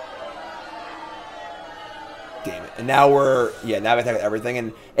 Damn it. And now we're, now we attack with everything.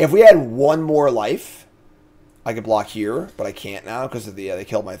 And if we had 1 more life, I could block here, but I can't now because of they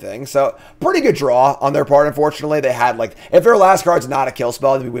killed my thing. So, pretty good draw on their part, unfortunately. They had, like, if their last card's not a kill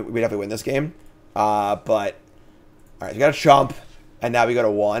spell, then we'd definitely win this game. But, alright, we got a chump, and now we go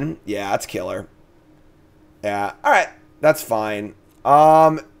to 1. Yeah, that's killer. Yeah, alright, that's fine.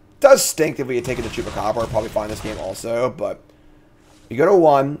 Does stink if we had taken the Chupacabra. I'd probably find this game also, but you go to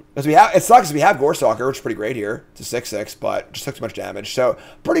 1. Because it sucks because we have Gore Stalker, which is pretty great here. It's a 6/6, but just took too much damage. So,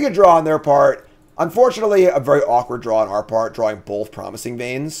 pretty good draw on their part. Unfortunately, a very awkward draw on our part, drawing both Promising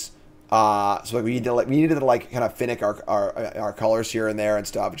Veins. So like we needed to like kind of finick our colors here and there and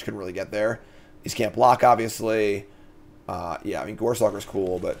stuff, which couldn't really get there. These can't block, obviously. Yeah, I mean Gore Stalker's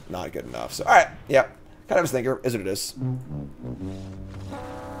cool, but not good enough. So alright, yeah. Kind of a stinker, is what it is.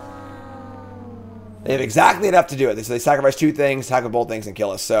 They have exactly enough to do it. So they sacrifice 2 things, attack with both things, and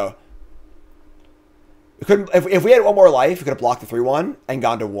kill us. So we couldn't. If we had 1 more life, we could have blocked the 3/1 and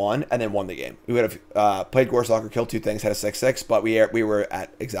gone to 1, and then won the game. We would have played Gore Stalker, killed 2 things, had a 6/6, but we were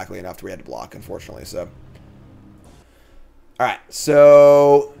at exactly enough to we had to block, unfortunately. So, all right.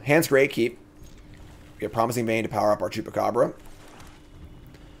 So hand's great. Keep. We have Promising Vein to power up our Chupacabra.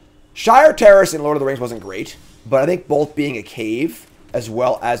 Shire Terrace in Lord of the Rings wasn't great, but I think both being a cave as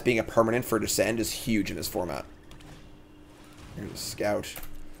well as being a permanent for Descend is huge in this format. Here's a Scout.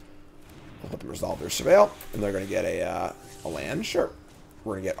 We'll let them resolve their Surveil, and they're going to get a land. Sure.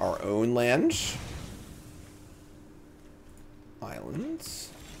 We're going to get our own land. Islands.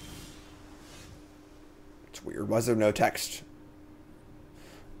 It's weird. Why is there no text?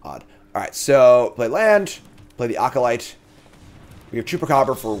 Odd. Alright, so play land. Play the Acolyte. We have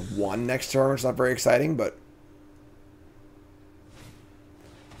Chupacabra for 1 next turn, which is not very exciting, but...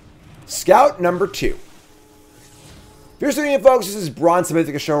 Scout number 2. If you're tuning in, folks, this is Bronze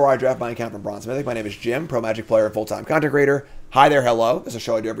Mythic, a show where I draft my account from Bronze Mythic. My name is Jim, pro Magic player and full-time content creator. Hi there, hello. This is a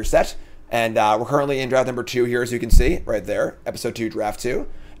show I do every set. And we're currently in draft number 2 here, as you can see, right there. Episode 2, draft 2.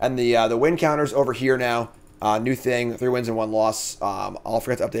 And the win counter's over here now. New thing, 3 wins and 1 loss. I'll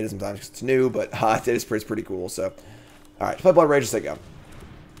forget to update it sometimes because it's new, but it is pretty cool. So, all right, play Blood Rage as they go.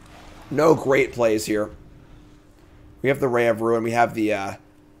 No great plays here. We have the Ray of Ruin. We have the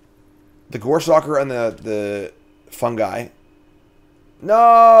Gore Stalker and the Fungi.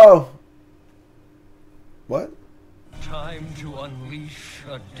 No! What? Time to unleash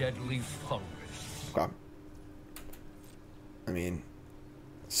a deadly fungus. Okay. I mean,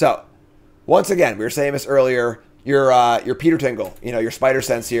 so once again, we were saying this earlier. Your Peter Tingle, your Spider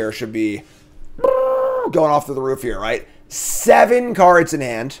Sense here should be going off to the roof here, right? 7 cards in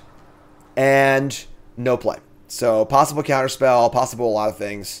hand and no play. So possible counterspell, possible a lot of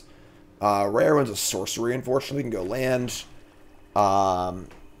things. Rare one's a sorcery, unfortunately. You can go land.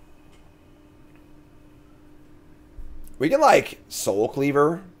 We can, like, Soul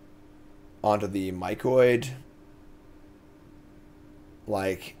Cleaver onto the Mycoid.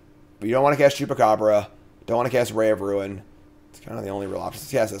 Like, we don't want to cast Chupacabra. Don't want to cast Ray of Ruin. It's kind of the only real option.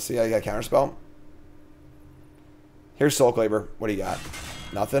 Yes, see, I got a counterspell. Here's Soul Claver. What do you got?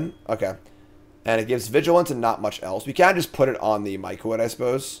 Nothing? Okay. And it gives Vigilance and not much else. We can just put it on the Mycoid, I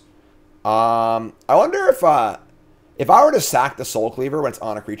suppose. I wonder if I were to sack the Soul Cleaver when it's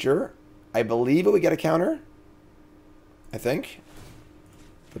on a creature, I believe it would get a counter. I think.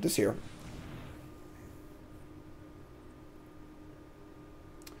 Put this here.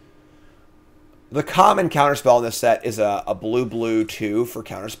 The common counterspell in this set is a blue 2 for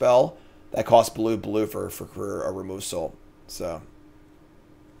counterspell. That costs blue for a remove soul. So.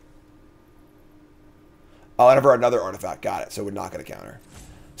 Oh, and another artifact. Got it. So it would not get a counter.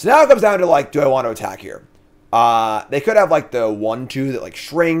 So now it comes down to, like, do I want to attack here? They could have, like, the 1/2 that, like,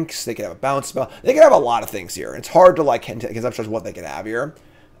 shrinks. They could have a bounce spell. They could have a lot of things here. It's hard to, like, conceptualize what they could have here.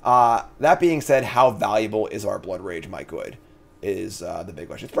 That being said, how valuable is our Blood Rage Mycoid is the big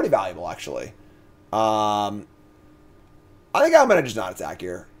question. It's pretty valuable, actually. I think I'm going to just not attack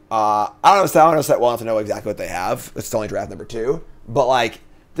here. I don't know set well enough to know exactly what they have. It's only draft number 2. But, like,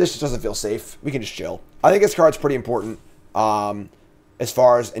 this just doesn't feel safe. We can just chill. I think this card's pretty important as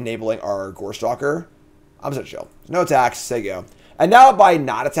far as enabling our Gorestalker. I'm just going to chill. No attacks. Say go. And now by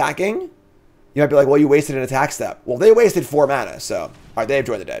not attacking, you might be like, well, you wasted an attack step. Well, they wasted 4 mana. So, all right, they have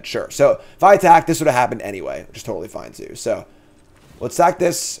Joined the Dead. Sure. So, if I attack, this would have happened anyway, which is totally fine, too. So, let's sack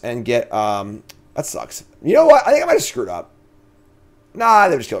this and get... that sucks. You know what? I think I might have screwed up. Nah,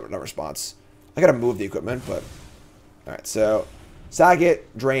 they just killed it. No response. I got to move the equipment, but... Alright, so... Sack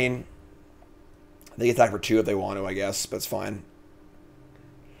it. Drain. They can attack for 2 if they want to, I guess. But it's fine.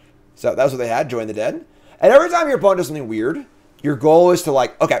 So, that's what they had. Join the Dead. And every time your opponent does something weird, your goal is to,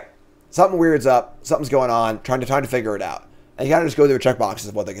 like... Okay, something weird's up. Something's going on. Trying to figure it out. And you kind of just go through checkboxes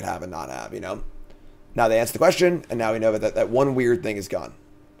of what they could have and not have, you know? Now they answer the question, and now we know that one weird thing is gone.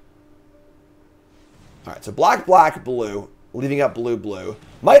 Alright, so black, blue, leaving up blue.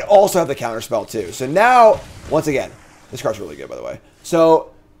 Might also have the counterspell too. So now, once again, this card's really good, by the way.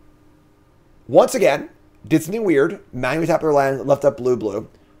 So, once again, did something weird. Manually tapped their land, left up blue.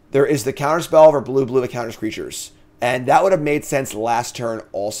 There is the counterspell for blue that counters creatures. And that would have made sense last turn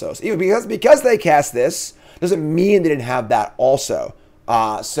also. So even because they cast this, doesn't mean they didn't have that also.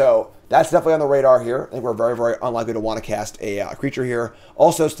 So, that's definitely on the radar here. I think we're very, very unlikely to want to cast a creature here.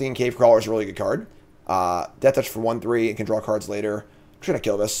 Also, Stinging Cave Crawler is a really good card. Death Touch for 1/3 and can draw cards later. We're going to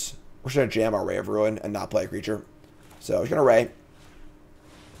kill this. We're just going to jam our Ray of Ruin and not play a creature. So, we're going to Ray.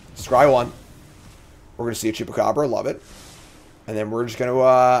 Scry 1. We're going to see a Chupacabra. Love it. And then we're just going to,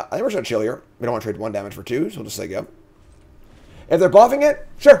 I think we're just going to chill here. We don't want to trade 1 damage for 2, so we'll just say go. If they're buffing it,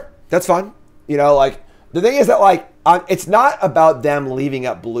 sure. That's fine. You know, like, the thing is that, like, it's not about them leaving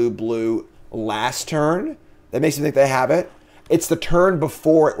up blue last turn that makes me think they have it. It's the turn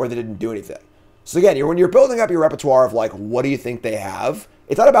before it where they didn't do anything. So again, when you're building up your repertoire of, like, what do you think they have?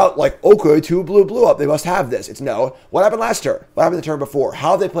 It's not about, like, okay, 2 blue up. They must have this. It's no. What happened last turn? What happened the turn before?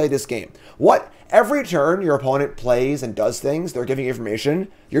 How they play this game? Every turn your opponent plays and does things, they're giving you information.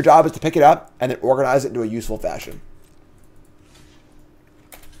 Your job is to pick it up and then organize it into a useful fashion.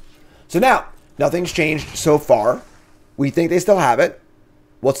 So now, nothing's changed so far. We think they still have it.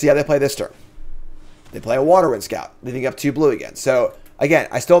 Let's see how they play this turn. They play a Waterwind Scout, leaving up 2 blue again. So, again,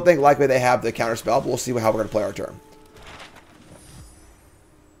 I still think likely they have the counterspell, but we'll see how we're going to play our turn.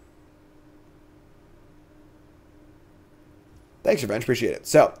 Thanks, Revenge. Appreciate it.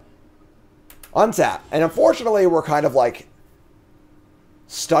 So, untap. And unfortunately, we're kind of, like,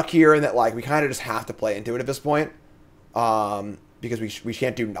 stuck here in that, like, we kind of just have to play into it at this point. Because we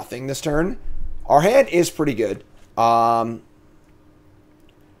can't do nothing this turn. Our hand is pretty good. I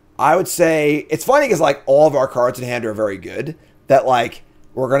would say, it's funny because, like, all of our cards in hand are very good. That, like,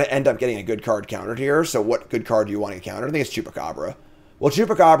 we're going to end up getting a good card countered here. So what good card do you want to counter? I think it's Chupacabra. Well,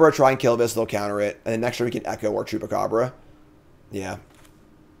 Chupacabra, try and kill this, they'll counter it. And then next turn we can Echo or Chupacabra. Yeah.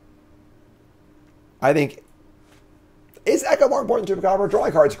 I think, is Echo more important than Chupacabra?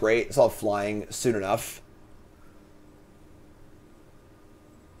 Drawing card's great. It's all flying soon enough.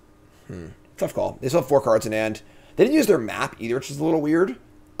 Tough call. They still have 4 cards in hand. They didn't use their map either, which is a little weird.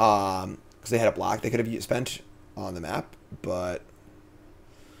 Because they had a block they could have spent on the map. But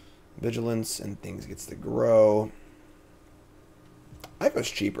Vigilance and things gets to grow. I think it was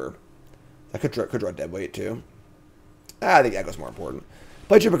cheaper. I could draw Deadweight too. I think Echo's more important.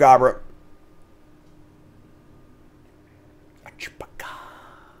 Play Chupacabra. A Chupacabra.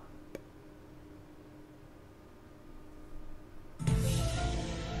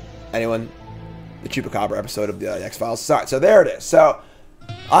 Anyone? The Chupacabra episode of the X-Files. Sorry, so there it is. So,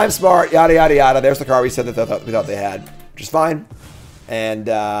 I'm smart, yada, yada, yada. There's the card we said that we thought they had, which is fine. And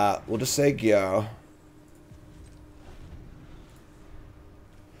we'll just say go.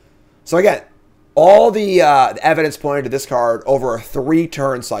 So again, all the evidence pointed to this card over a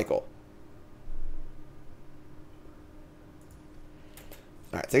 3-turn cycle.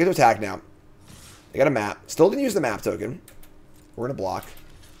 All right, take it to attack now. They got a map. Still didn't use the map token. We're going to block.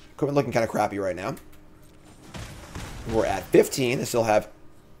 Equipment looking kind of crappy right now. We're at 15. They still have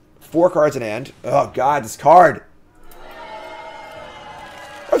 4 cards in hand. Oh, God, this card.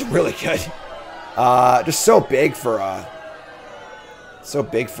 That was really good. Just so big for a...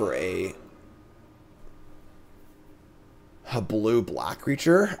 A blue-black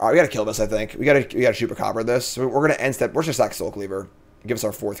creature. All right, we gotta kill this, I think. We gotta Chupacabra this. So we're gonna end step. We're just sack Soul Cleaver. Give us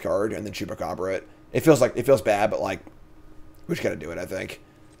our 4th card and then Chupacabra it. It feels bad, but like we just gotta do it, I think.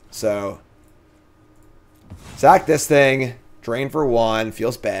 So sack this thing. Drain for 1.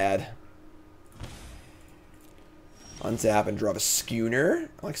 Feels bad. Untap and draw a Schooner.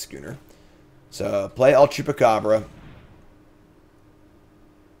 I like Schooner. So play El Chupacabra.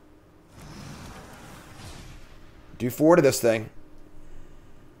 Do 4 to this thing.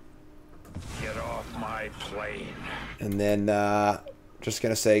 Get off my plane. And then just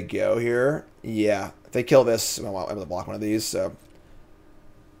going to say go here. Yeah. If they kill this, I'm going to block one of these. So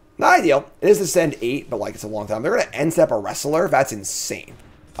not ideal. It is to send 8, but like it's a long time. They're going to end step a Wrestler. That's insane.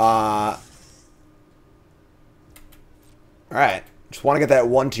 All right. Just want to get that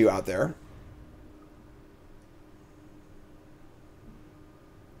 1-2 out there.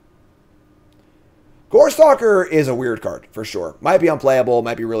 Gorestalker is a weird card, for sure. Might be unplayable,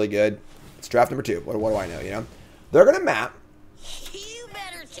 might be really good. It's draft number 2. What do I know, you know? They're going to map. You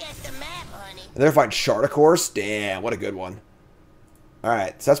better check the map, honey. And they're fighting Shard of Course. Damn, what a good one.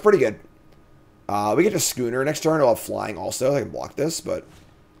 Alright, so that's pretty good. We get to Schooner next turn. I'll have Flying also. I can block this, but...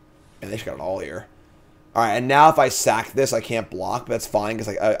 And they just got it all here. Alright, and now if I sack this, I can't block, but that's fine,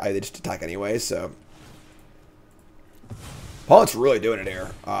 because I just attack anyway, so... Opponent's really doing it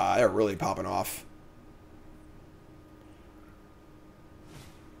here. They're really popping off.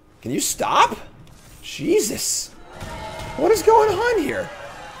 Can you stop? Jesus. What is going on here?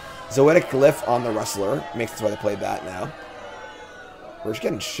 Zoetic Glyph on the Wrestler. Makes sense why they played that now. We're just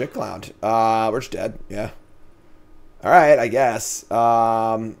getting shit clowned. We're just dead. Yeah. Alright, I guess.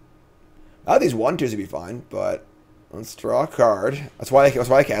 I thought these 1-2s would be fine, but let's draw a card. That's why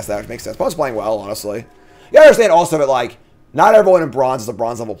I cast that, which makes sense. Opponent's playing well, honestly. You gotta understand also that, like, not everyone in Bronze is a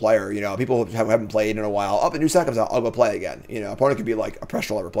Bronze level player. You know, people who haven't played in a while. Up, a new set comes out, I'll go play again. You know, opponent could be like a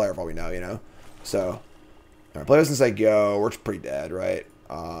professional level player for all we know, you know. So, all right, play this since I go. We're pretty dead, right?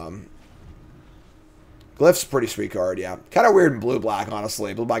 Glyph's a pretty sweet card, yeah. Kind of weird in blue-black,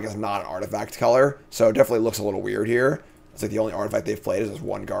 honestly. Blue-black is not an artifact color, so it definitely looks a little weird here. It's like the only artifact they've played is this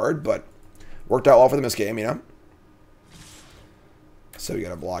 1 card, but worked out well for them this game, you know. So we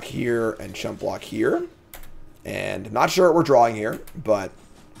got a block here and chump block here. And I'm not sure what we're drawing here, but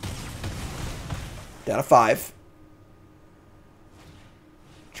down to 5.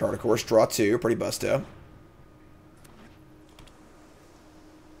 Chart, of course, draw 2. Pretty busto.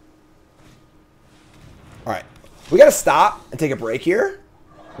 Alright. We got to stop and take a break here.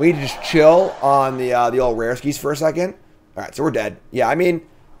 We need to just chill on the old rare skis for a second. Alright, so we're dead. Yeah, I mean,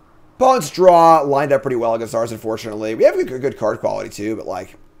 opponent's draw lined up pretty well against ours, unfortunately. We have a good card quality, too, but,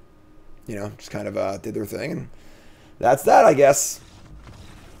 like, you know, just kind of did their thing. And that's that, I guess.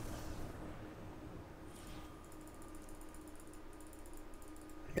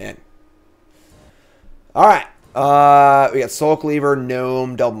 Man. Alright. We got Soul Cleaver,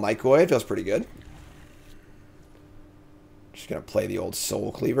 Gnome, Double Mycoid. Feels pretty good. Just going to play the old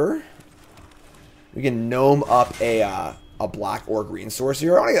Soul Cleaver. We can Gnome up a black or green source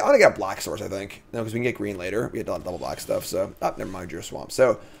here. I want to get a black source, I think. No, because we can get green later. We get double black stuff, so... Oh, never mind, you're a swamp.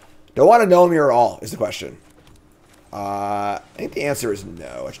 So... Don't want to Gnome here at all, is the question. I think the answer is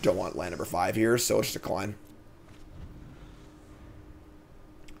no. I just don't want land number 5 here, so let's just decline.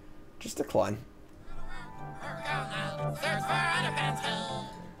 Just decline.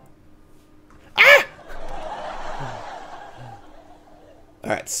 Ah!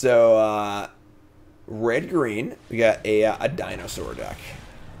 Alright, so, red-green, we got a dinosaur deck.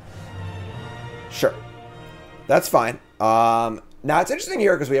 Sure. That's fine. Now, it's interesting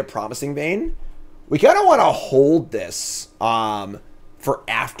here because we have Promising Vein. We kind of want to hold this for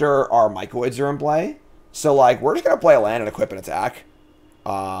after our Mycoids are in play. So, like, we're just going to play a land and equip and attack.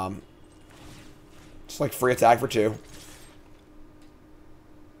 Just, like, free attack for 2.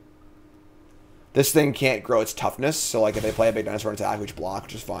 This thing can't grow its toughness. So, like, if they play a big dinosaur and attack, we just block,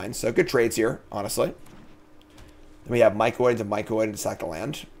 which is fine. So, good trades here, honestly. Then we have Mycoid to Mycoid and sack the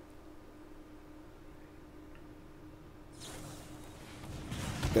land.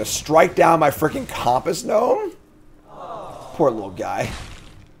 Gonna strike down my freaking Compass Gnome? Poor little guy.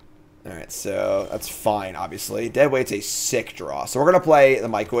 Alright, so that's fine, obviously. Deadweight's a sick draw. So we're going to play the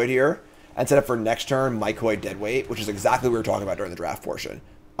Mycoid here and set up for next turn Mycoid Deadweight, which is exactly what we were talking about during the draft portion.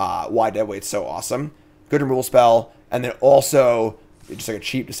 Why Deadweight's so awesome. Good removal spell, and then also just like a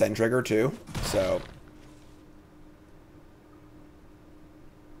cheap descend trigger too. So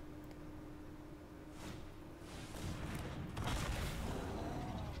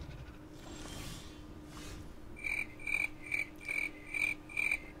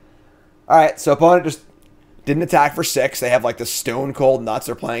alright, so opponent just didn't attack for 6. They have like the stone cold nuts.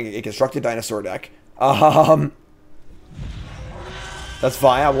 They're playing a constructed dinosaur deck. That's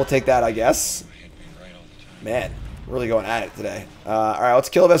fine. I will take that, I guess. Man, really going at it today. Alright, let's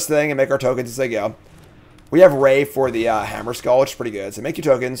kill this thing and make our tokens as they go. We have Ray for the Hammer Skull, which is pretty good. So make your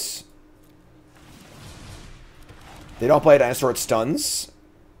tokens. They don't play a dinosaur, it stuns.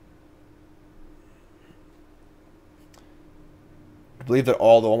 I believe that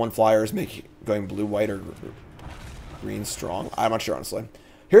all the 1/1 flyers make going blue, white, or green strong. I'm not sure, honestly.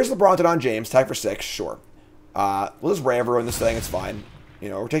 Here's the Brontodon James. Tag for 6. Sure. We'll just Ray everyone this thing. It's fine. You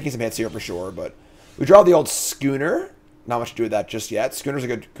know, we're taking some hits here for sure, but we draw the old Schooner. Not much to do with that just yet. Schooner's a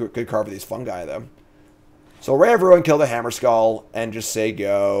good card for these fungi, though. So Ray everyone, kill the Hammer Skull, and just say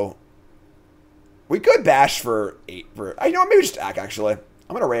go. We could bash for 8. You know what? Maybe just attack, actually. I'm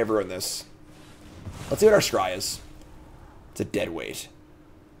going to Ray everyone this. Let's see what our scry is. It's a dead weight.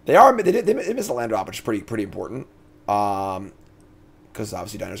 They missed a land drop, which is pretty important. Because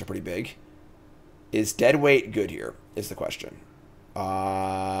obviously dinos are pretty big. Is dead weight good here? Is the question.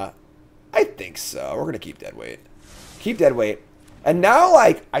 I think so. We're gonna keep dead weight. Keep dead weight. And now,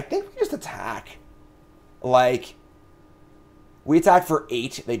 like, I think we just attack. Like, we attack for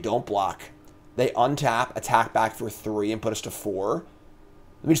 8. They don't block. They untap, attack back for 3, and put us to 4.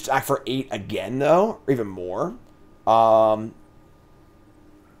 Let me just attack for 8 again, though, or even more.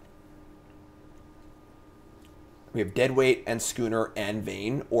 We have Deadweight and Schooner and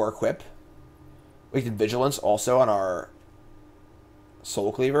Vane or Equip. We did Vigilance also on our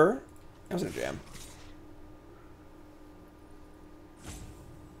Soul Cleaver. That was in a jam.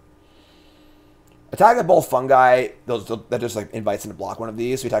 Attack the both fungi. That just like invites them to block one of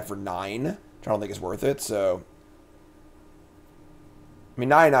these. We attack for 9, which I don't think is worth it. So, I mean,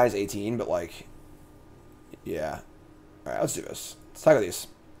 9 and 9 is 18, but like, yeah. All right, let's do this. Let's attack these.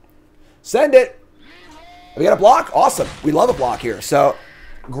 Send it. We got a block? Awesome. We love a block here. So,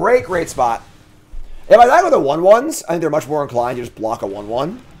 great spot. If I attack with the 1/1s, I think they're much more inclined to just block a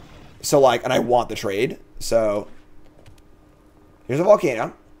 1/1. So, like, and I want the trade. So, here's a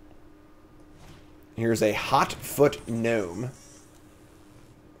Volcano. Here's a Hot Foot Gnome.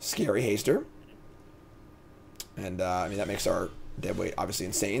 Scary Haster. And, I mean, that makes our deadweight obviously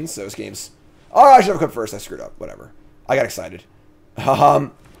insane. So, this game's... Oh, I should have equipped first. I screwed up. Whatever. I got excited. My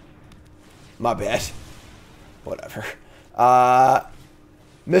bad. Whatever.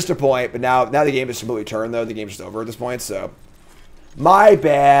 Missed a point, but now the game is completely turned, though. The game's just over at this point, so... My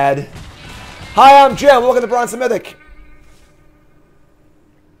bad. Hi, I'm Jim. Welcome to Bronze and Mythic.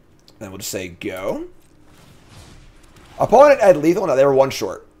 Then we'll just say go. Opponent had lethal. No, they were 1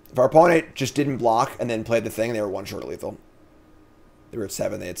 short. If our opponent just didn't block and then played the thing, they were 1 short of lethal. They were at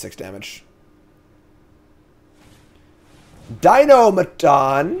 7. They had 6 damage.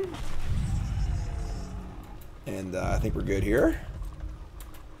 Dinomaton. And I think we're good here.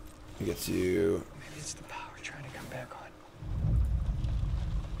 We get to... Maybe it's the power trying to come back on.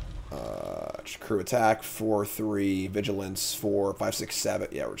 Crew attack, 4, 3, vigilance, 4, 5, 6, 7.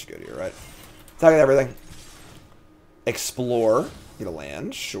 Yeah, we're just good here, right? Attack everything. Explore. Get a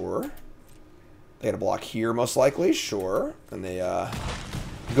land, sure. They got a block here, most likely, sure. And they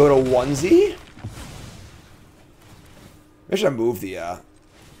go to onesie. Maybe I should have moved the...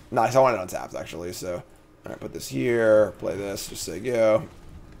 Nice, I want it untapped, actually, so... Alright, put this here, play this, just say go.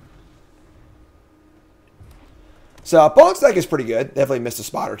 So, opponent's deck is pretty good. Definitely missed a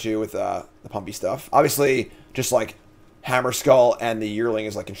spot or two with the pumpy stuff. Obviously, just like Hammer Skull and the Yearling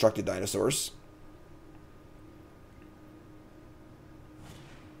is like constructed dinosaurs.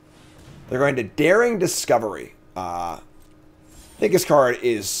 They're going to Daring Discovery. I think this card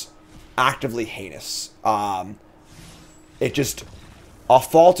is actively heinous. It just... A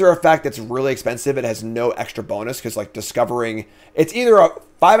Falter effect that's really expensive. It has no extra bonus because, like, discovering... It's either a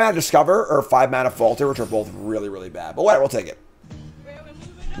 5-mana Discover or a 5-mana Falter, which are both really bad. But whatever, we'll take it.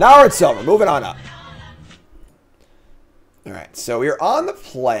 Now we're at silver. Moving on up. Alright, so we're on the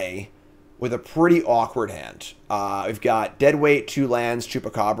play with a pretty awkward hand. We've got Deadweight, 2 lands,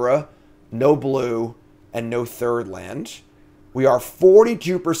 Chupacabra, no blue, and no 3rd land. We are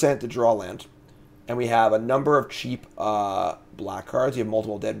 42% to draw land. And we have a number of cheap black cards. You have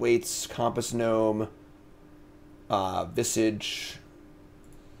multiple deadweights, Compass Gnome, Visage.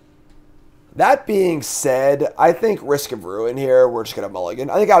 That being said, I think Risk of Ruin here, we're just going to mulligan.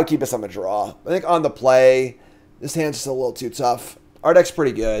 I think I would keep this on the draw. I think on the play, this hand's just a little too tough. Our deck's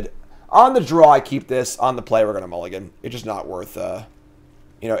pretty good. On the draw, I keep this. On the play, we're going to mulligan. It's just not worth,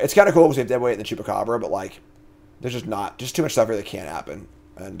 you know, it's kind of cool because we have Deadweight and the Chupacabra, but, like, there's just too much stuff here that can't happen.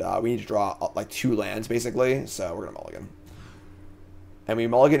 And we need to draw, like, 2 lands, basically. So we're going to mulligan. And we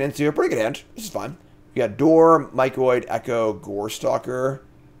mulligan into a pretty good hand. This is fine. We got Door, Mycoid, Echo, Gorestalker.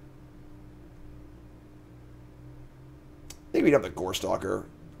 I think we'd have the Gorestalker.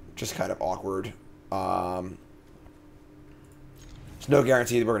 Just kind of awkward. There's no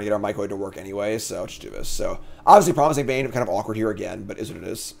guarantee that we're going to get our Mycoid to work anyway, so let's just do this. So, obviously, Promising Bane, kind of awkward here again, but is what it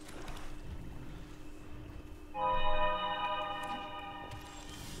is.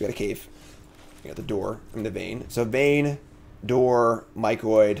 We got a cave. We got the Door and the Vein. So, Vein, Door,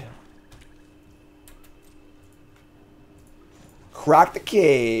 Mycoid. Crack the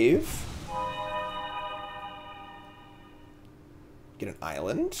cave. Get an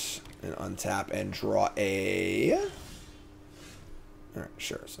island. And untap and draw a... Alright,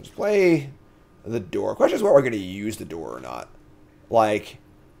 sure. So just play the Door. Question is whether we're going to use the Door or not. Like,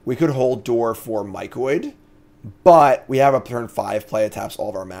 we could hold Door for Mycoid, but we have a turn 5 play that taps all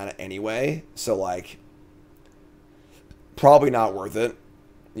of our mana anyway. So, like, probably not worth it.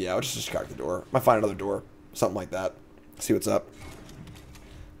 Yeah, I'll just crack the Door. Might find another Door. Something like that. See what's up.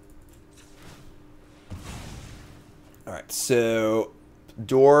 Alright, so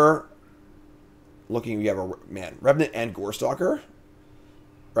Door. Looking, we have a, man, Revenant and Gorestalker.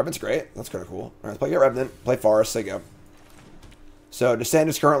 Revenant's great. That's kind of cool. Alright, let's play Revenant. Play Forest. There you go. So, Descend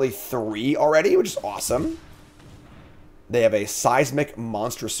is currently 3 already, which is awesome. They have a Seismic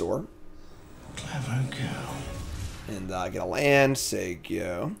Monstrosaur. Clever girl. And get a land. Say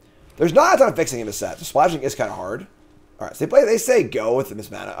go. There's not a ton of fixing in the set. The splashing is kind of hard. Alright, so they say go with this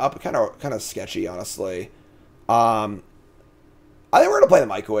mana up. Kind of sketchy, honestly. I think we're going to play the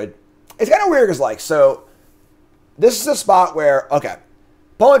Mycoid. It's kind of weird because, like, so this is a spot where, okay,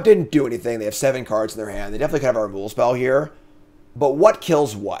 opponent didn't do anything. They have 7 cards in their hand. They definitely could have a removal spell here. But what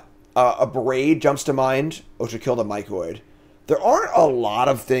kills what? A Braid jumps to mind, which would kill the Mycoid. There aren't a lot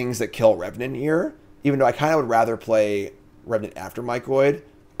of things that kill Revenant here, even though I kind of would rather play Revenant after Mycoid.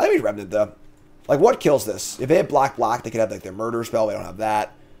 I think we Revenant, though. Like, what kills this? If they have black, they could have, like, their murder spell. We don't have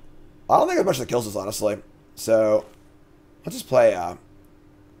that. I don't think there's much that kills this, honestly. So, let's just play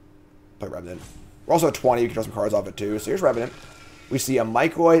Revenant. We're also at 20. We can draw some cards off it, too. So, here's Revenant. We see a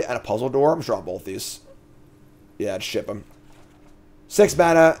Mycoid and a Puzzle Door. I'm drawing both these. Yeah, just ship them. 6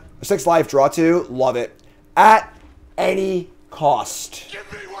 mana, 6 life, draw 2. Love it. At any cost. Give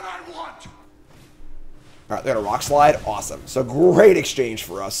me what I want! Alright, they got a Rock Slide. Awesome. So, great exchange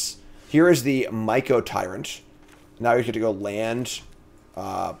for us. Here is the Myco Tyrant. Now we get to go land,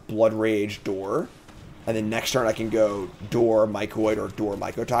 Blood Rage, Door. And then next turn I can go Door, Mycoid, or Door,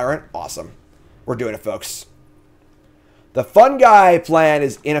 Myco Tyrant. Awesome. We're doing it, folks. The Fun Guy plan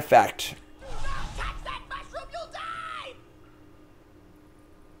is in effect.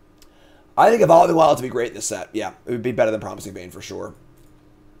 I think Evolving Wild to be great in this set. Yeah, it would be better than Promising Bane for sure.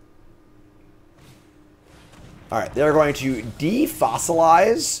 Alright, they're going to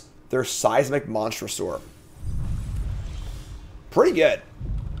defossilize their Seismic Monstrosaur. Pretty good,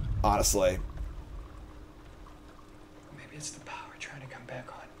 honestly. Maybe it's the power trying to come back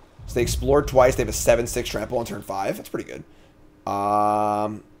on. So they explored twice. They have a 7/6 trample on turn 5. That's pretty good.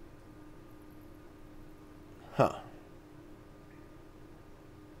 Huh.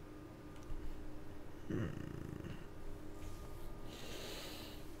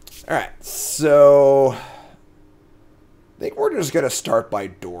 Alright, so I think we're just going to start by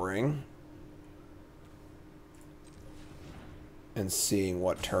dooring and seeing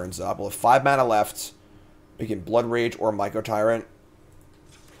what turns up. We'll have 5 mana left. We can Blood Rage or Myco Tyrant.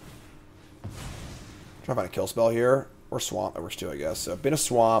 Try to find a kill spell here. Or Swamp. That works too, I guess. So, been a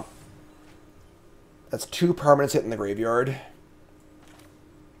Swamp. That's 2 permanents hitting the graveyard.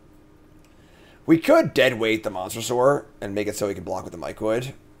 We could deadweight the Monstrosaur and make it so we can block with the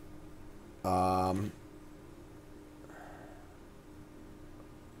Mycoid.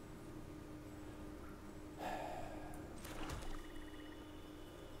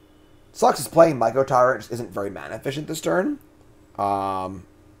 Sucks is playing Myco Tyrant just isn't very mana efficient this turn. Well,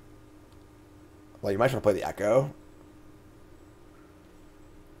 you might try to play the Echo.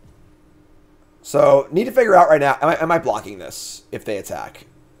 So, need to figure out right now, am I blocking this if they attack?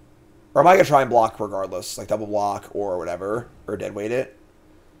 Or am I going to try and block regardless? Like double block or whatever. Or deadweight it.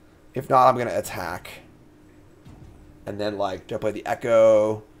 If not, I'm going to attack. And then, like, do I play the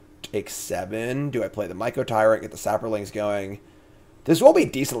Echo? Take 7. Do I play the Myco Tyrant? Get the Saprolings going. This will be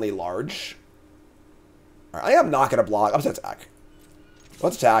decently large. All right, I am not going to block. I'm going to attack.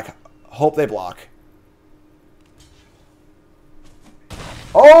 Let's attack. Hope they block.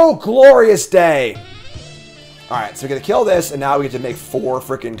 Oh, glorious day. All right, so we're going to kill this, and now we get to make 4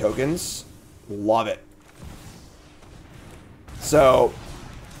 freaking tokens. Love it. So,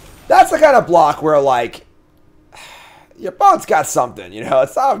 that's the kind of block where, like, your opponent's got something, you know?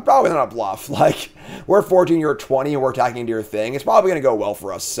 It's probably not a bluff. Like, we're 14, you're 20, and we're attacking into your thing. It's probably going to go well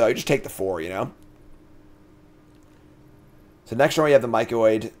for us, so you just take the 4, you know? So next turn we have the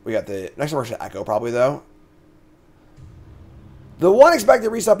Mycoid. We got the... Next turn we're going to Echo, probably, though. The one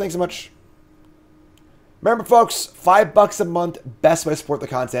expected resup, thanks so much. Remember, folks, $5 a month, best way to support the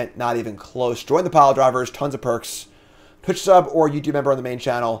content, not even close. Join the pile drivers, tons of perks. Twitch sub or YouTube member on the main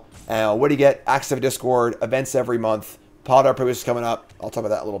channel. And what do you get? Access to Discord, events every month. Pile driver is coming up. I'll talk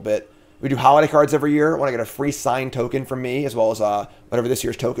about that a little bit. We do holiday cards every year. I want to get a free signed token from me, as well as whatever this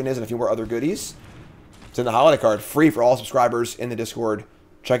year's token is, and a few more other goodies. It's in the holiday card, free for all subscribers in the Discord.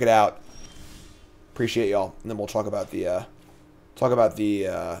 Check it out. Appreciate y'all. And then we'll talk about the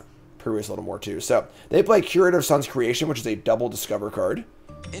previous a little more too. So they play Curative Sun's Creation, which is a double discover card.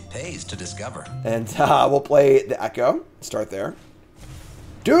 It pays to discover. And we'll play the Echo. Start there.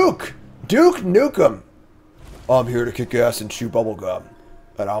 Duke Nukem. I'm here to kick ass and chew bubblegum.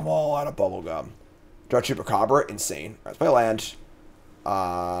 And I'm all out of bubblegum. Draw Chupacabra. Insane. All right, let's play land.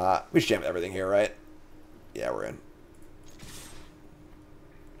 We should jam everything here, right? Yeah, we're in.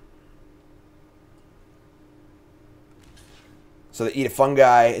 So they eat a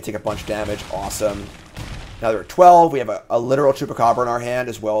fungi. They take a bunch of damage. Awesome. Now they're at 12. We have a literal Chupacabra in our hand,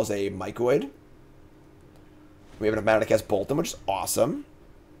 as well as a Mycoid. We have an mana to cast Bolton, which is awesome.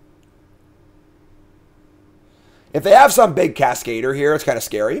 If they have some big Cascader here, it's kind of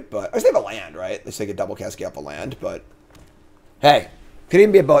scary, but I guess they have a land, right? They say they could double Cascade up a land, but hey, could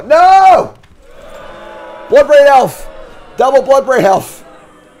even be a boat. No! Bloodbraid Elf! Double Bloodbraid Elf!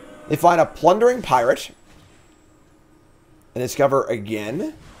 They find a Plundering Pirate and discover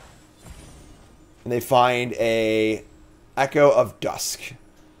again. And they find a Echo of Dusk.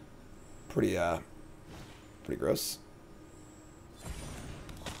 Pretty gross.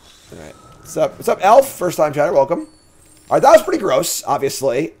 Alright. What's up, Elf? First time chatter, welcome. Alright, that was pretty gross,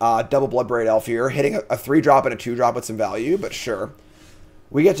 obviously. Double Bloodbraid Elf here. Hitting a 3-drop and a 2-drop with some value, but sure.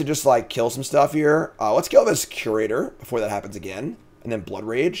 We get to just, like, kill some stuff here. Let's kill this Curator before that happens again. And then Blood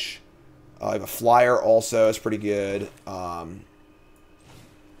Rage. I have a Flyer also. It's pretty good.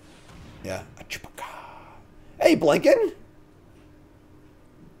 Yeah. Hey, Blinken!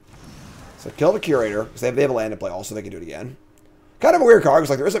 So kill the Curator, because they have a land to play also, they can do it again. Kind of a weird card,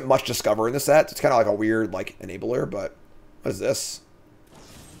 because like, there isn't much Discover in the set. It's kind of like a weird like enabler, but what is this?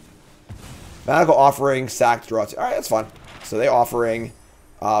 Magical Offering, sack, draw. Alright, that's fun. So they offering.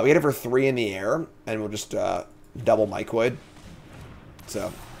 We get it for 3 in the air, and we'll just double Mycoid.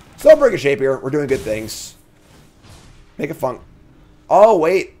 So, still in pretty good shape here. We're doing good things. Make a funk. Oh,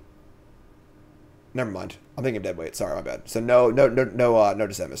 wait. Never mind. I'm thinking of Deadweight. Sorry, my bad. So no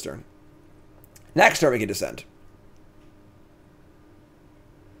Descent this turn. Next turn we can Descend.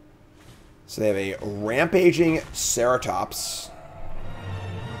 So they have a Rampaging Ceratops.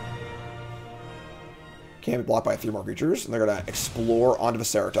 Can't be blocked by 3 more creatures. And they're going to explore onto the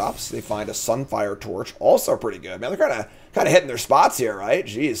Ceratops. They find a Sunfire Torch. Also pretty good. Man, they're kind of hitting their spots here, right?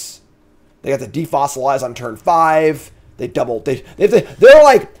 Jeez. They got to defossilize on turn 5. They double. They're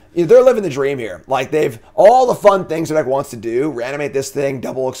like, they're living the dream here. Like, they've all the fun things the deck wants to do. Reanimate this thing,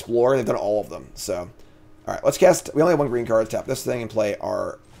 double explore. They've done all of them. So, all right, let's cast. We only have 1 green card. Tap this thing and play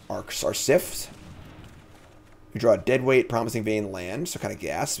our Sift. We draw a Deadweight, Promising Vein land. So kind of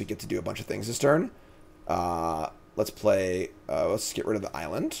gas. We get to do a bunch of things this turn. Let's play. Let's get rid of the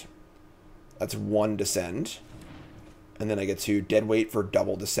island. That's 1 Descend, and then I get to Deadweight for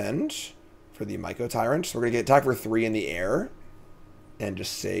double Descend for the Myco Tyrant. So we're gonna get attack for 3 in the air. And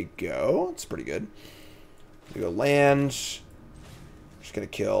just say go. It's pretty good. We go land. Just gonna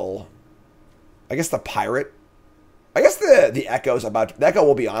kill. I guess the pirate. I guess the Echo's about. The Echo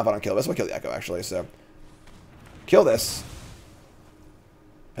will be on if I don't kill this. We'll kill the Echo actually. So kill this,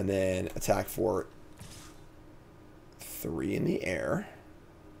 and then attack for 3 in the air.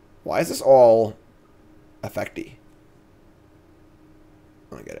 Why is this all effecty?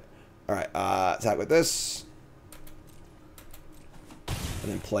 I don't get it. All right. Attack with this.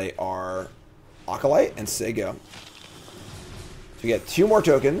 And then play our Acolyte and say go. So we get 2 more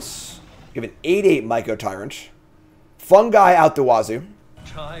tokens. We have an 8/8 Myco Tyrant. Fungi out the wazoo.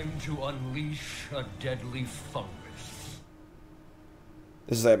 Time to unleash a deadly fungus.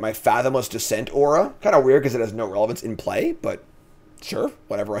 This is my Fathomless Descent aura. Kind of weird because it has no relevance in play, but sure,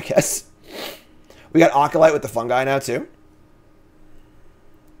 whatever, I guess. We got Acolyte with the fungi now, too.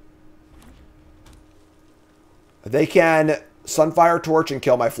 They can Sunfire Torch and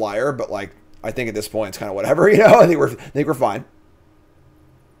kill my flyer, but, like, I think at this point it's kind of whatever, you know? I think we're fine.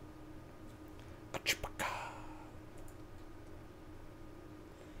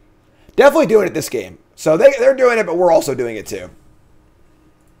 Definitely doing it this game. So they're doing it, but we're also doing it, too.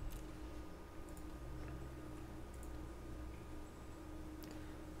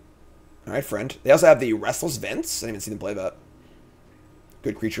 All right, friend. They also have the Restless Vents. I didn't even see them play that.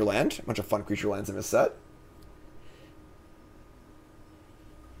 Good creature land. A bunch of fun creature lands in this set.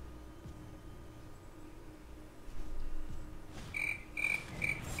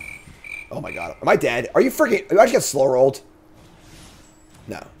 Oh my god. Am I dead? Are you freaking... Did I just get slow rolled?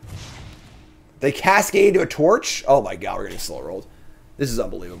 No. They cascade to a torch? Oh my god, we're getting slow rolled. This is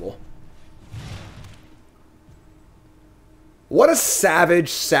unbelievable. What a savaging.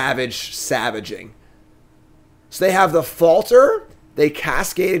 So they have the Falter. They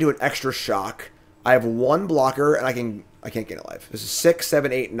cascade into an extra shock. I have one blocker, and I can't gain it life. This is 6,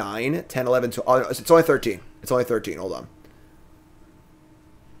 7, 8, 9, 10, 11, 12. Oh, no, it's only 13. It's only 13. Hold on.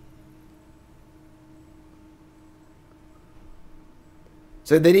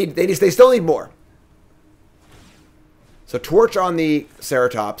 So they still need more. So Torch on the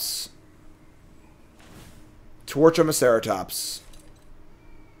Ceratops. Torch on the Ceratops.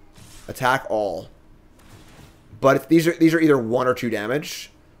 Attack all. But these are either 1 or 2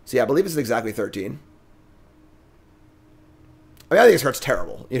 damage. So yeah, I believe this is exactly 13. I mean, I think this card's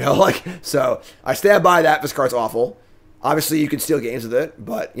terrible, you know, like, so I stand by that. This card's awful. Obviously, you can steal games with it,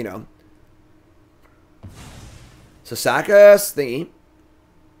 but, you know. So Saka thingy.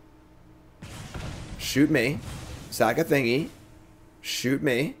 Shoot me. Saka thingy. Shoot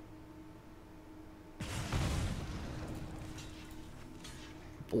me.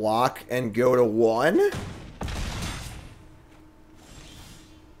 Block and go to 1.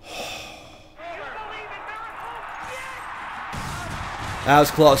 That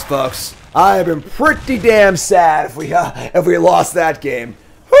was close, folks. I have been pretty damn sad if we lost that game.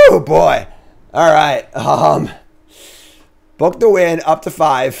 Whew, boy. All right. Book the win up to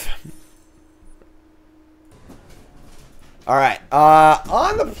 5. All right.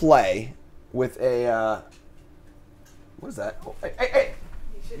 On the play with a what is that? Oh, hey.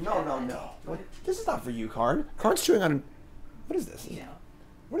 No. What? This is not for you, Karn. Karn's chewing on. What is this? You know.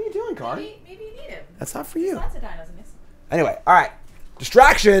 What are you doing, Karn? Maybe you need him. That's not for you. There's lots of dinos in this. Anyway, all right.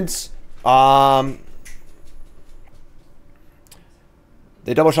 Distractions. They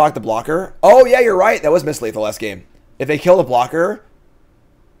double shocked the blocker. Oh yeah, you're right. That was mislethal last game. If they kill the blocker,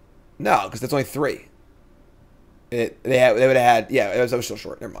 no, because that's only 3. They would have had, yeah, it was still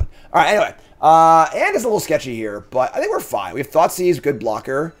short. Never mind. All right, anyway. And it's a little sketchy here, but I think we're fine. We have Thoughtseize, good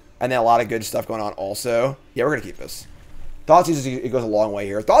blocker, and then a lot of good stuff going on also. Yeah, we're going to keep this. Thoughtseize, it goes a long way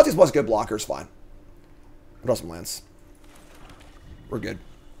here. Thoughtseize plus good blocker is fine. Draw some lands. We're good.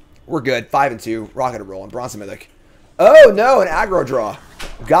 We're good. 5 and 2. Rocket and rolling. Bronze and Mythic. Oh, no, an aggro draw.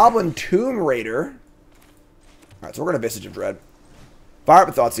 Goblin Tomb Raider. All right, so we're going to Visage of Dread. Fire up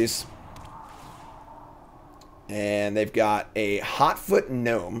with Thoughtseize. And they've got a Hotfoot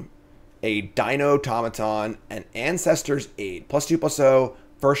Gnome, a Dino Automaton, an Ancestor's Aid. +2/+0,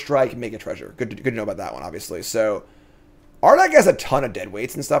 first strike, make a treasure. Good to know about that one, obviously. So, our deck has a ton of dead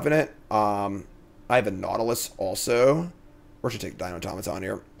weights and stuff in it. I have a Nautilus also. Or should take Dino Automaton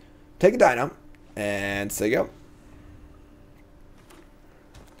here. Take a Dino, and there you go.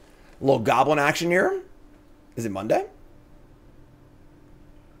 A little Goblin action here. Is it Monday?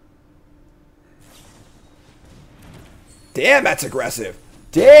 Damn, that's aggressive.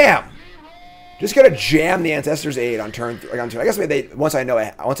 Damn. Just gonna jam the Ancestor's Aid on turn 3. I guess once I know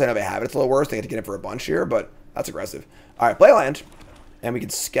they have it, it's a little worse. They have to get it for a bunch here, but that's aggressive. All right, play land, and we can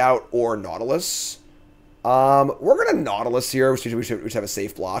Scout or Nautilus. We're gonna Nautilus here. We should have a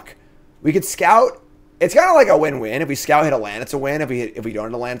safe block. We could Scout. It's kind of like a win-win. If we Scout hit a land, it's a win. If we don't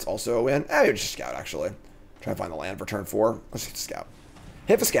hit a land, it's also a win. Maybe just Scout actually. Try to find the land for turn 4. Let's just Scout.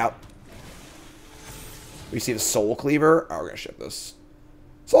 Hit the Scout. We see the Soul Cleaver. Oh, we're gonna ship this.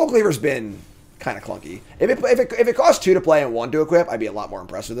 Soul Cleaver's been kind of clunky. If it costs 2 to play and 1 to equip, I'd be a lot more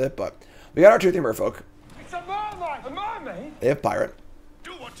impressed with it. But we got our 2/3 Merfolk. It's a mermaid! A mermaid? They have Pirate.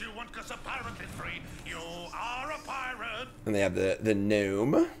 Do what you want, because a pirate is free. You are a pirate. And they have the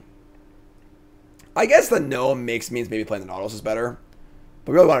Gnome. I guess the Gnome means maybe playing the Nautilus is better.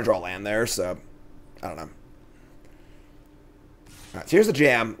 But we really want to draw land there, so I don't know. Alright, so here's the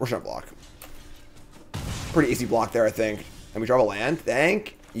jam. We're trying to block. Pretty easy block there, I think. And we draw a land.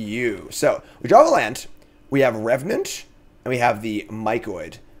 Thank you. So, we draw a land. We have Revenant. And we have the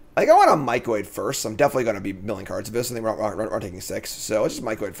Mycoid. I think I want a Mycoid first. So I'm definitely going to be milling cards of this. I think we're taking 6. So, let's just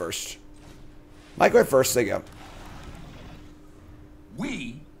Mycoid first. Mycoid first. There you go.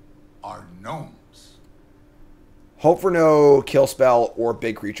 We are gnomes. Hope for no kill spell or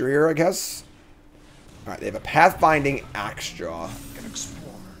big creature here, I guess. Alright, they have a Pathfinding Axe Draw. Can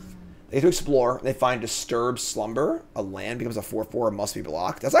explore. They get to explore. They find Disturb Slumber. A land becomes a 4/4 and must be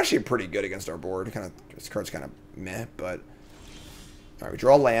blocked. That's actually pretty good against our board. This card's kind of meh, but... Alright, we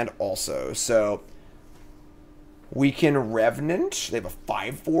draw land also. So, we can Revenant. They have a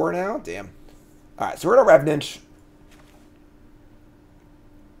 5/4 now. Damn. Alright, so we're going to Revenant.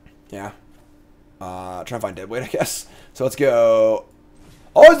 Yeah. Trying to find Deadweight, I guess. So let's go...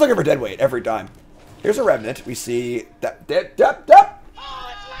 Always looking for Deadweight every time. Here's a Revenant. We see that...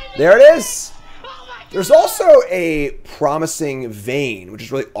 There it is! There's also a Promising Vein, which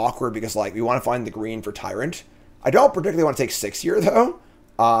is really awkward because, like, we want to find the green for Tyrant. I don't particularly want to take 6 here, though.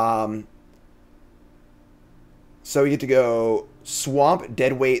 So you get to go Swamp,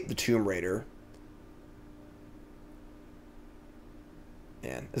 Deadweight, the Tomb Raider.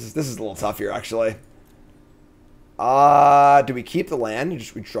 Man, this is a little tough here, actually. Do we keep the land?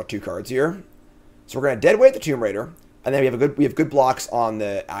 We draw 2 cards here. So we're going to Deadweight the Tomb Raider. And then we have good blocks on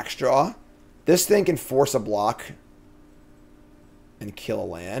the Axe Draw. This thing can force a block and kill a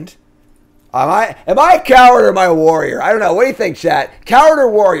land. Am I a coward or am I a warrior? I don't know. What do you think, chat? Coward or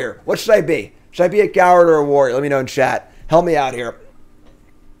warrior? What should I be? Should I be a coward or a warrior? Let me know in chat. Help me out here.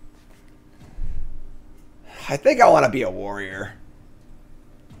 I think I want to be a warrior.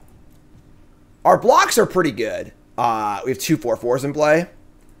 Our blocks are pretty good. We have 2 4/4s in play.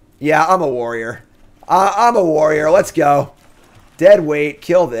 Yeah, I'm a warrior. I'm a warrior. Let's go. Deadweight.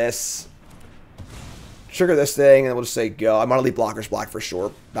 Kill this. Trigger this thing, and then we'll just say go. I'm gonna leave blockers back for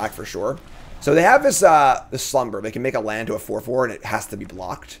sure. So they have this this slumber. They can make a land to a 4/4, and it has to be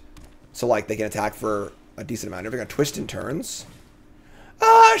blocked. So like they can attack for a decent amount. They're gonna twist in turns.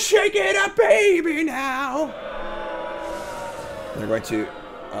 Shake it up, baby, now. They're going to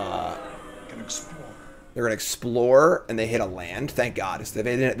They're going to explore, and they hit a land. Thank God.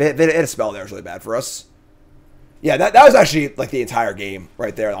 They hit a spell there. It was really bad for us. Yeah, that was actually like the entire game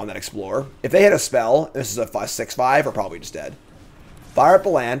right there on that explore. If they hit a spell, and this is a 6/5, we're probably just dead. Fire up the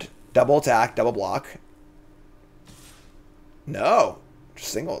land. Double attack, double block. No.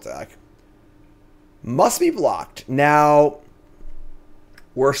 Just single attack. Must be blocked. Now,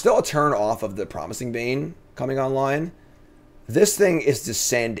 we're still a turn off of the Promising Bane coming online. This thing is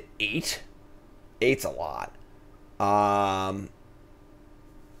Descend 8. 8's a lot.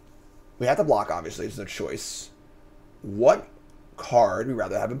 We have to block, obviously. There's no choice. What card would we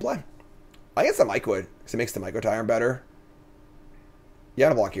rather have in play? I guess the Mycoid, because it makes the Myco Tyrant better. Yeah,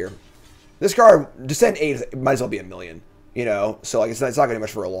 I'm gonna block here. This card, Descend 8, it might as well be a million. You know? So, like, it's not going to be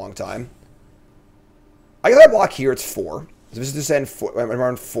much for a long time. I guess I block here, it's 4. So this is Descend 4, I'm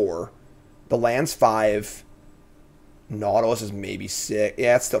around 4. The land's 5. Nautilus is maybe 6.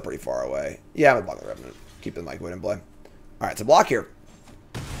 Yeah, it's still pretty far away. Yeah, I'm going to block the Revenant. Keep the Mycoid in play. Alright, so block here.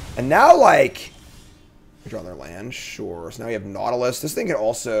 And now, like... we draw their land. Sure. So now we have Nautilus. This thing can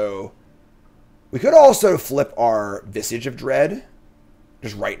also... we could also flip our Visage of Dread.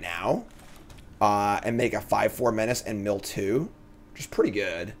 Just right now. And make a 5/4 Menace and mill 2. Which is pretty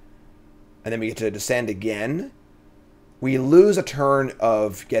good. And then we get to Descend again. We lose a turn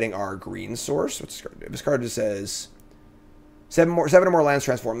of getting our green source. What's this card do? This card just says... 7 or more lands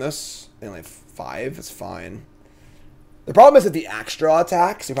transform this. They only have 5. It's fine. The problem is that the Axe Draw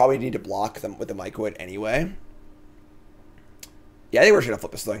attacks, you probably need to block them with the Mycoid anyway. Yeah, I think we're just going to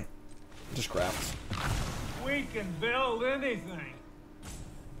flip this thing. Just craft. We can build anything.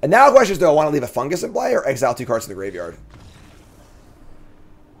 And now the question is, do I want to leave a Fungus in play or exile 2 cards to the graveyard?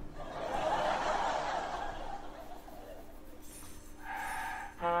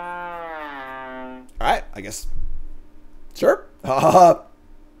 Alright, I guess. Sure.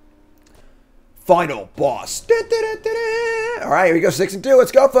 Final boss. Alright, here we go. 6 and 2.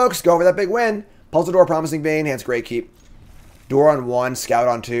 Let's go, folks. Go over that big win. Puzzle Door, Promising Bane. Hands Great Keep. Door on 1. Scout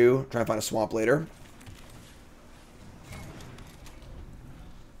on 2. Try and find a swamp later.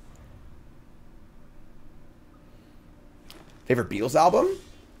 Favorite Beatles album?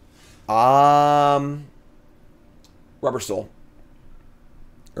 Rubber Soul.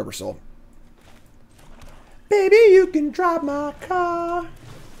 Rubber Soul. Baby, you can drive my car.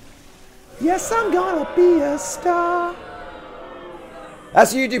 Yes, I'm gonna be a star.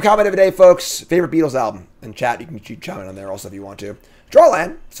 That's the YouTube comment of the day, folks. Favorite Beatles album. In chat, you can chime in on there also if you want to. Draw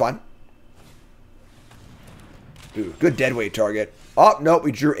land. It's fine. Ooh, good deadweight target. Oh, nope.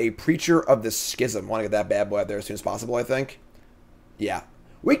 We drew a Preacher of the Schism. Want to get that bad boy out there as soon as possible, I think. Yeah.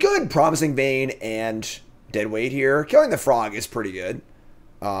 We could Promising Vein and deadweight here. Killing the Frog is pretty good.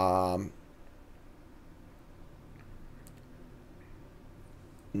 Nah,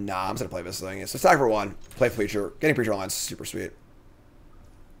 I'm just going to play this thing. It's attack for 1. Play Preacher. Getting Preacher online is super sweet.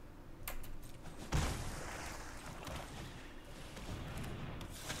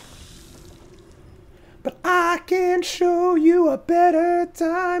 But I can show you a better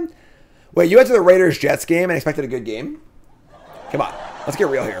time. Wait, you went to the Raiders-Jets game and expected a good game? Come on. Let's get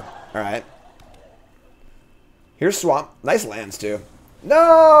real here. All right. Here's Swamp. Nice lands, too.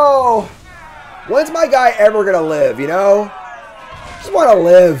 No! When's my guy ever going to live, you know? I just want to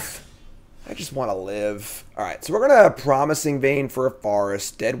live. I just want to live. All right, so we're going to Promising Vein for a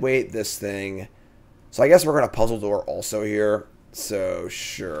Forest. Deadweight this thing. So I guess we're going to Puzzle Door also here. So,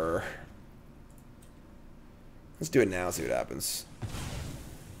 sure. Let's do it now, see what happens.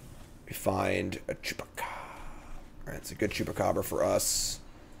 We find a Chupacabra. Alright, it's a good Chupacabra for us.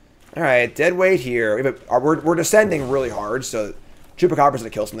 Alright, deadweight here. We're descending really hard, so Chupacabra's gonna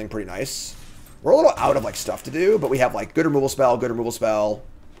kill something pretty nice. We're a little out of like stuff to do, but we have like good removal spell.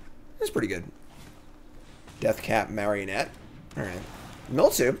 It's pretty good. Deathcap Marionette. Alright. Mill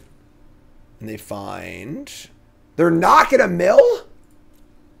 2. And they find... They're not gonna mill?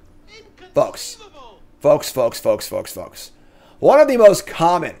 Folks. Folks. One of the most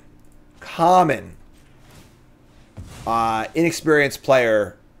common inexperienced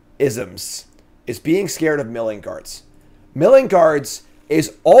player isms is being scared of milling cards. Milling cards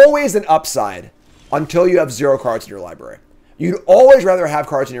is always an upside until you have 0 cards in your library. You'd always rather have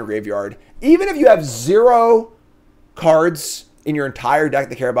cards in your graveyard. Even if you have 0 cards in your entire deck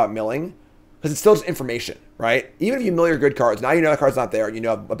that care about milling, because it's still just information, right? Even if you mill your good cards, now you know the card's not there, and you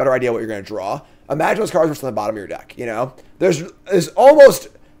know a better idea what you're going to draw. Imagine those cards were still on the bottom of your deck, you know? There's almost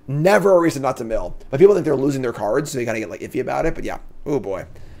never a reason not to mill. But people think they're losing their cards, so they kind of get like iffy about it. But yeah, oh boy.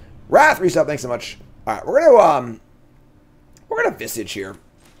 Wrath resub, thanks so much. All right, we're gonna Visage here.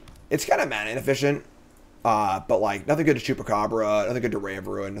 It's kind of mana inefficient, but like nothing good to Chupacabra, nothing good to Ray of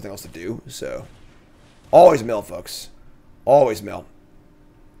Ruin, nothing else to do. So always mill, folks. Always mill.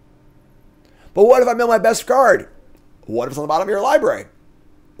 But what if I mill my best card? What if it's on the bottom of your library?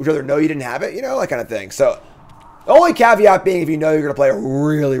 Would you rather know you didn't have it? You know, that kind of thing. So, the only caveat being if you know you're going to play a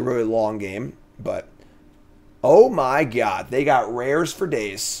really, really long game. But, oh my god, they got rares for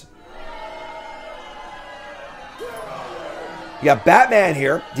days. You got Batman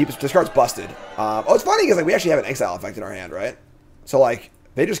here. This card's busted. Oh, it's funny because like we actually have an Exile effect in our hand, right? So, like,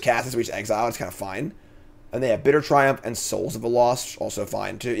 they just cast this, we just Exile. It's kind of fine. And they have Bitter Triumph and Souls of the Lost. Also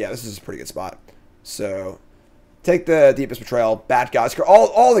fine, too. Yeah, this is a pretty good spot. So... Take the Deepest Betrayal, Bat Gods.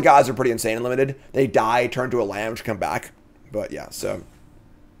 All the gods are pretty insane and limited. They die, turn to a land, which come back. But yeah, so.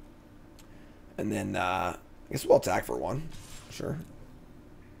 And then, I guess we'll attack for 1. Sure.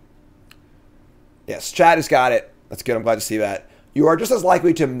 Yes, Chad has got it. That's good. I'm glad to see that. You are just as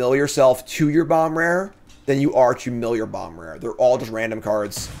likely to mill yourself to your bomb rare than you are to mill your bomb rare. They're all just random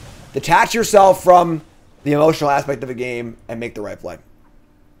cards. Detach yourself from the emotional aspect of a game and make the right play.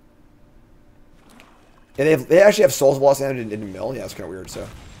 Yeah, they actually have Souls of Lost and in mill. Yeah, it's kind of weird. So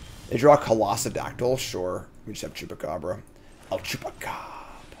they draw Colossadactyl. Sure. We just have Chupacabra. Oh, Chupacabra.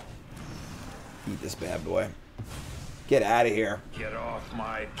 Eat this bad boy. Get out of here. Get off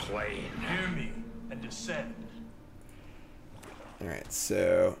my plane. Hear me and descend. Alright,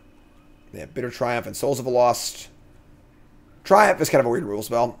 so they have Bitter Triumph and Souls of the Lost. Triumph is kind of a weird rule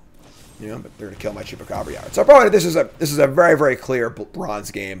spell. You know, but they're gonna kill my Chupacabra. Yeah. So our opponent, this is a very, very clear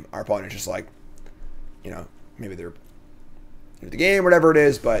bronze game. Our opponent is just like, you know, maybe they're into the game, whatever it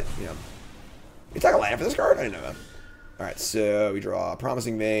is, but, you know. You take a land for this card? I didn't know that. Alright, so we draw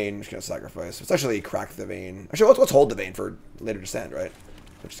Promising Vein. We're just going to sacrifice. Let's actually crack the Vein. Actually, let's hold the Vein for later descent, right?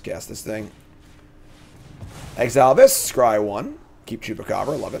 Let's just cast this thing. Exile this. Scry 1. Keep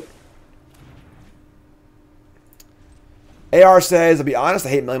Chupacabra. Love it. AR says, I'll be honest, I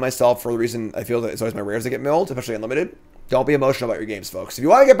hate milling myself for the reason I feel that it's always my rares that get milled, especially unlimited. Don't be emotional about your games, folks. If you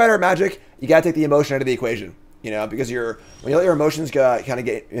want to get better at Magic, you got to take the emotion out of the equation. You know, because when you let your emotions kind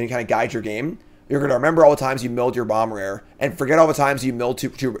of guide your game, you're going to remember all the times you milled your bomb rare and forget all the times you milled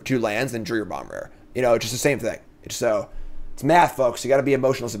two lands and drew your bomb rare. You know, it's just the same thing. It's math, folks. You got to be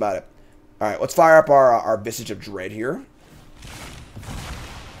emotionless about it. All right, let's fire up our Visage of Dread here.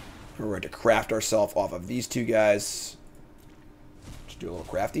 We're going to craft ourselves off of these two guys. Just do a little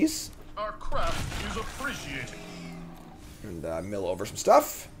crafties. Our craft is appreciated. And mill over some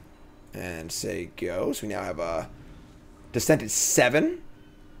stuff. And say go. So we now have a Descent at 7.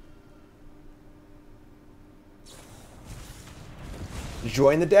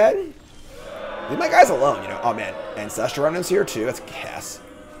 Join the dead. Leave my guys alone, you know. Oh man, Ancestral Remnants here too. That's gas.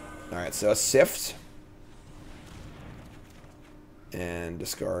 Alright, so a Sift. And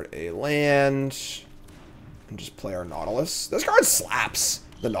discard a land. And just play our Nautilus. This card slaps.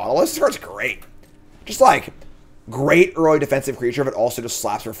 The Nautilus, this card's great. Just like, great early defensive creature, but also just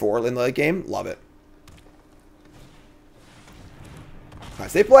slaps for 4 in the late game. Love it.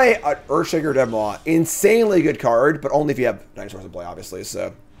 Alright, so they play an Earthshaker Deadmaw. Insanely good card, but only if you have dinosaurs in play, obviously,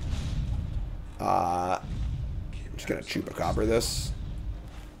 so. I'm just gonna Chupacabra this.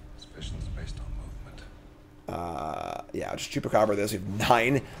 Suspicions based on movement. Yeah, just Chupacabra this. We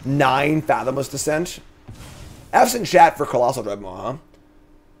have 9 Fathomless Descent. F's in chat for Colossal Dreadmaw, huh?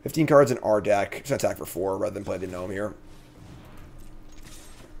 15 cards in our deck. Just attack for 4 rather than play the Gnome here.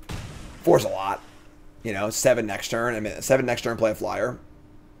 4's a lot. You know, 7 next turn. I mean, 7 next turn, play a Flyer.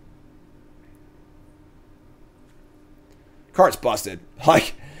 Card's busted.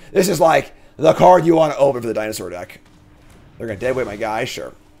 Like, this is like the card you want to open for the dinosaur deck. They're going to deadweight my guy?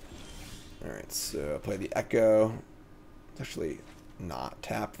 Sure. Alright, so play the Echo. Let's actually not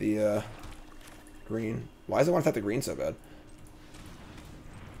tap the green. Why does it want to tap the green so bad?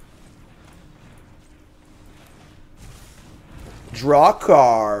 Draw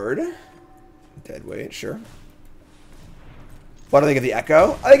card. Deadweight, sure. What do I think of the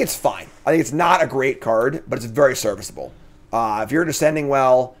Echo? I think it's fine. I think it's not a great card, but it's very serviceable. If you're descending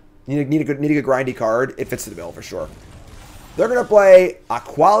well, you need a good grindy card. It fits the bill for sure. They're gonna play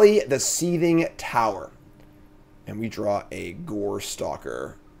Aquali, the Seething Tower, and we draw a Gore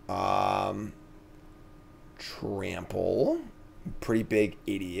Stalker. Trample, pretty big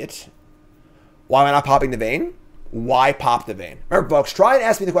idiot. Why am I not popping the Vein? Why pop the Vein? Remember, folks, try and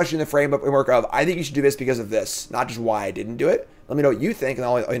ask me the question in the framework of, I think you should do this because of this, not just why I didn't do it. Let me know what you think, and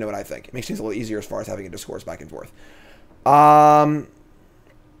I'll let you know what I think. It makes things a little easier as far as having a discourse back and forth.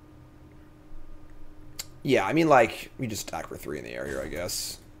 Yeah, I mean, like, we just attack for 3 in the air here, I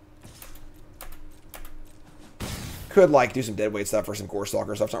guess. Could, like, do some deadweight stuff for some Gore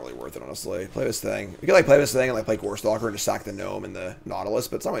Stalker stuff. It's not really worth it, honestly. Play this thing. We could, like, play this thing and, like, play Gore Stalker and just sack the Gnome and the Nautilus,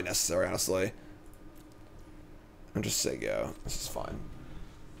 but it's not really necessary, honestly. And just say go. This is fine.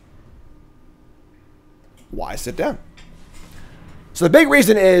 Why sit down? So the big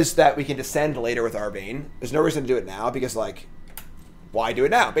reason is that we can descend later with our Bane. There's no reason to do it now because, like, why do it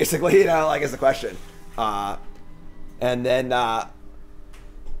now? Basically, you know, like, is the question. And then, oh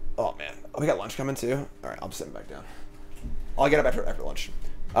man, we got lunch coming too. All right, I'm sitting back down. I'll get up after lunch.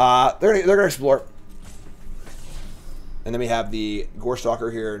 They're gonna explore, and then we have the Gore Stalker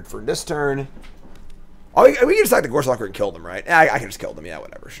here for this turn. Oh, we can just sack the Gore Stalker and kill them, right? Yeah, I can just kill them. Yeah,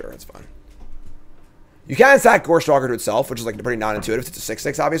 whatever. Sure, it's fine. You can sack Gore Stalker to itself, which is like pretty non-intuitive. It's a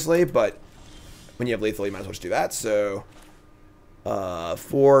 6/6, obviously, but when you have lethal, you might as well just do that. So,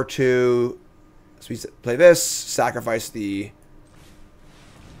 4/2. So we play this, sacrifice the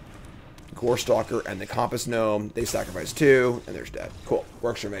Gore Stalker and the Compass Gnome. They sacrifice 2, and there's dead. Cool.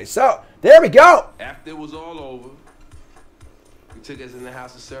 Works for me. So, there we go. After it was all over, we took us in the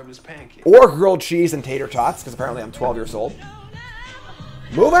house to serve us pancakes. Or grilled cheese and tater tots, because apparently I'm 12 years old.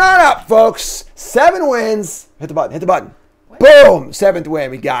 Moving on up, folks. 7 wins. Hit the button. Hit the button. Boom. 7th win.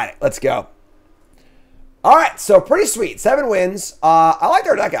 We got it. Let's go. All right, so pretty sweet. 7 wins. I liked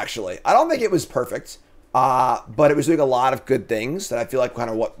our deck, actually. I don't think it was perfect, but it was doing a lot of good things that I feel like kind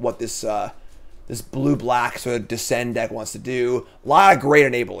of what this this blue-black sort of Descend deck wants to do. A lot of great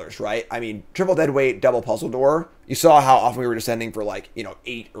enablers, right? I mean, triple deadweight, double puzzle door. You saw how often we were descending for, like, you know,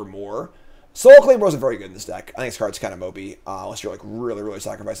 8 or more. Soul Claimer wasn't very good in this deck. I think this card's kind of mopey, unless you're, like, really, really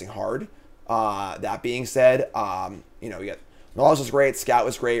sacrificing hard. That being said, you know, you get Nautilus was great, Scout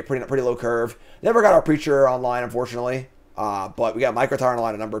was great, pretty low curve. Never got our Preacher online, unfortunately. But we got Microtar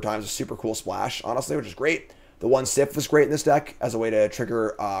online a number of times. A super cool splash, honestly, which is great. The 1 Sif was great in this deck as a way to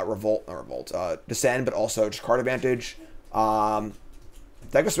trigger Descend, but also just card advantage.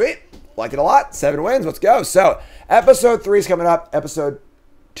 Deck was sweet. Liked it a lot. 7 wins. Let's go. So, episode 3 is coming up. Episode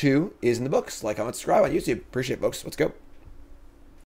 2 is in the books. Like, comment, subscribe on YouTube. Appreciate it, folks. Let's go.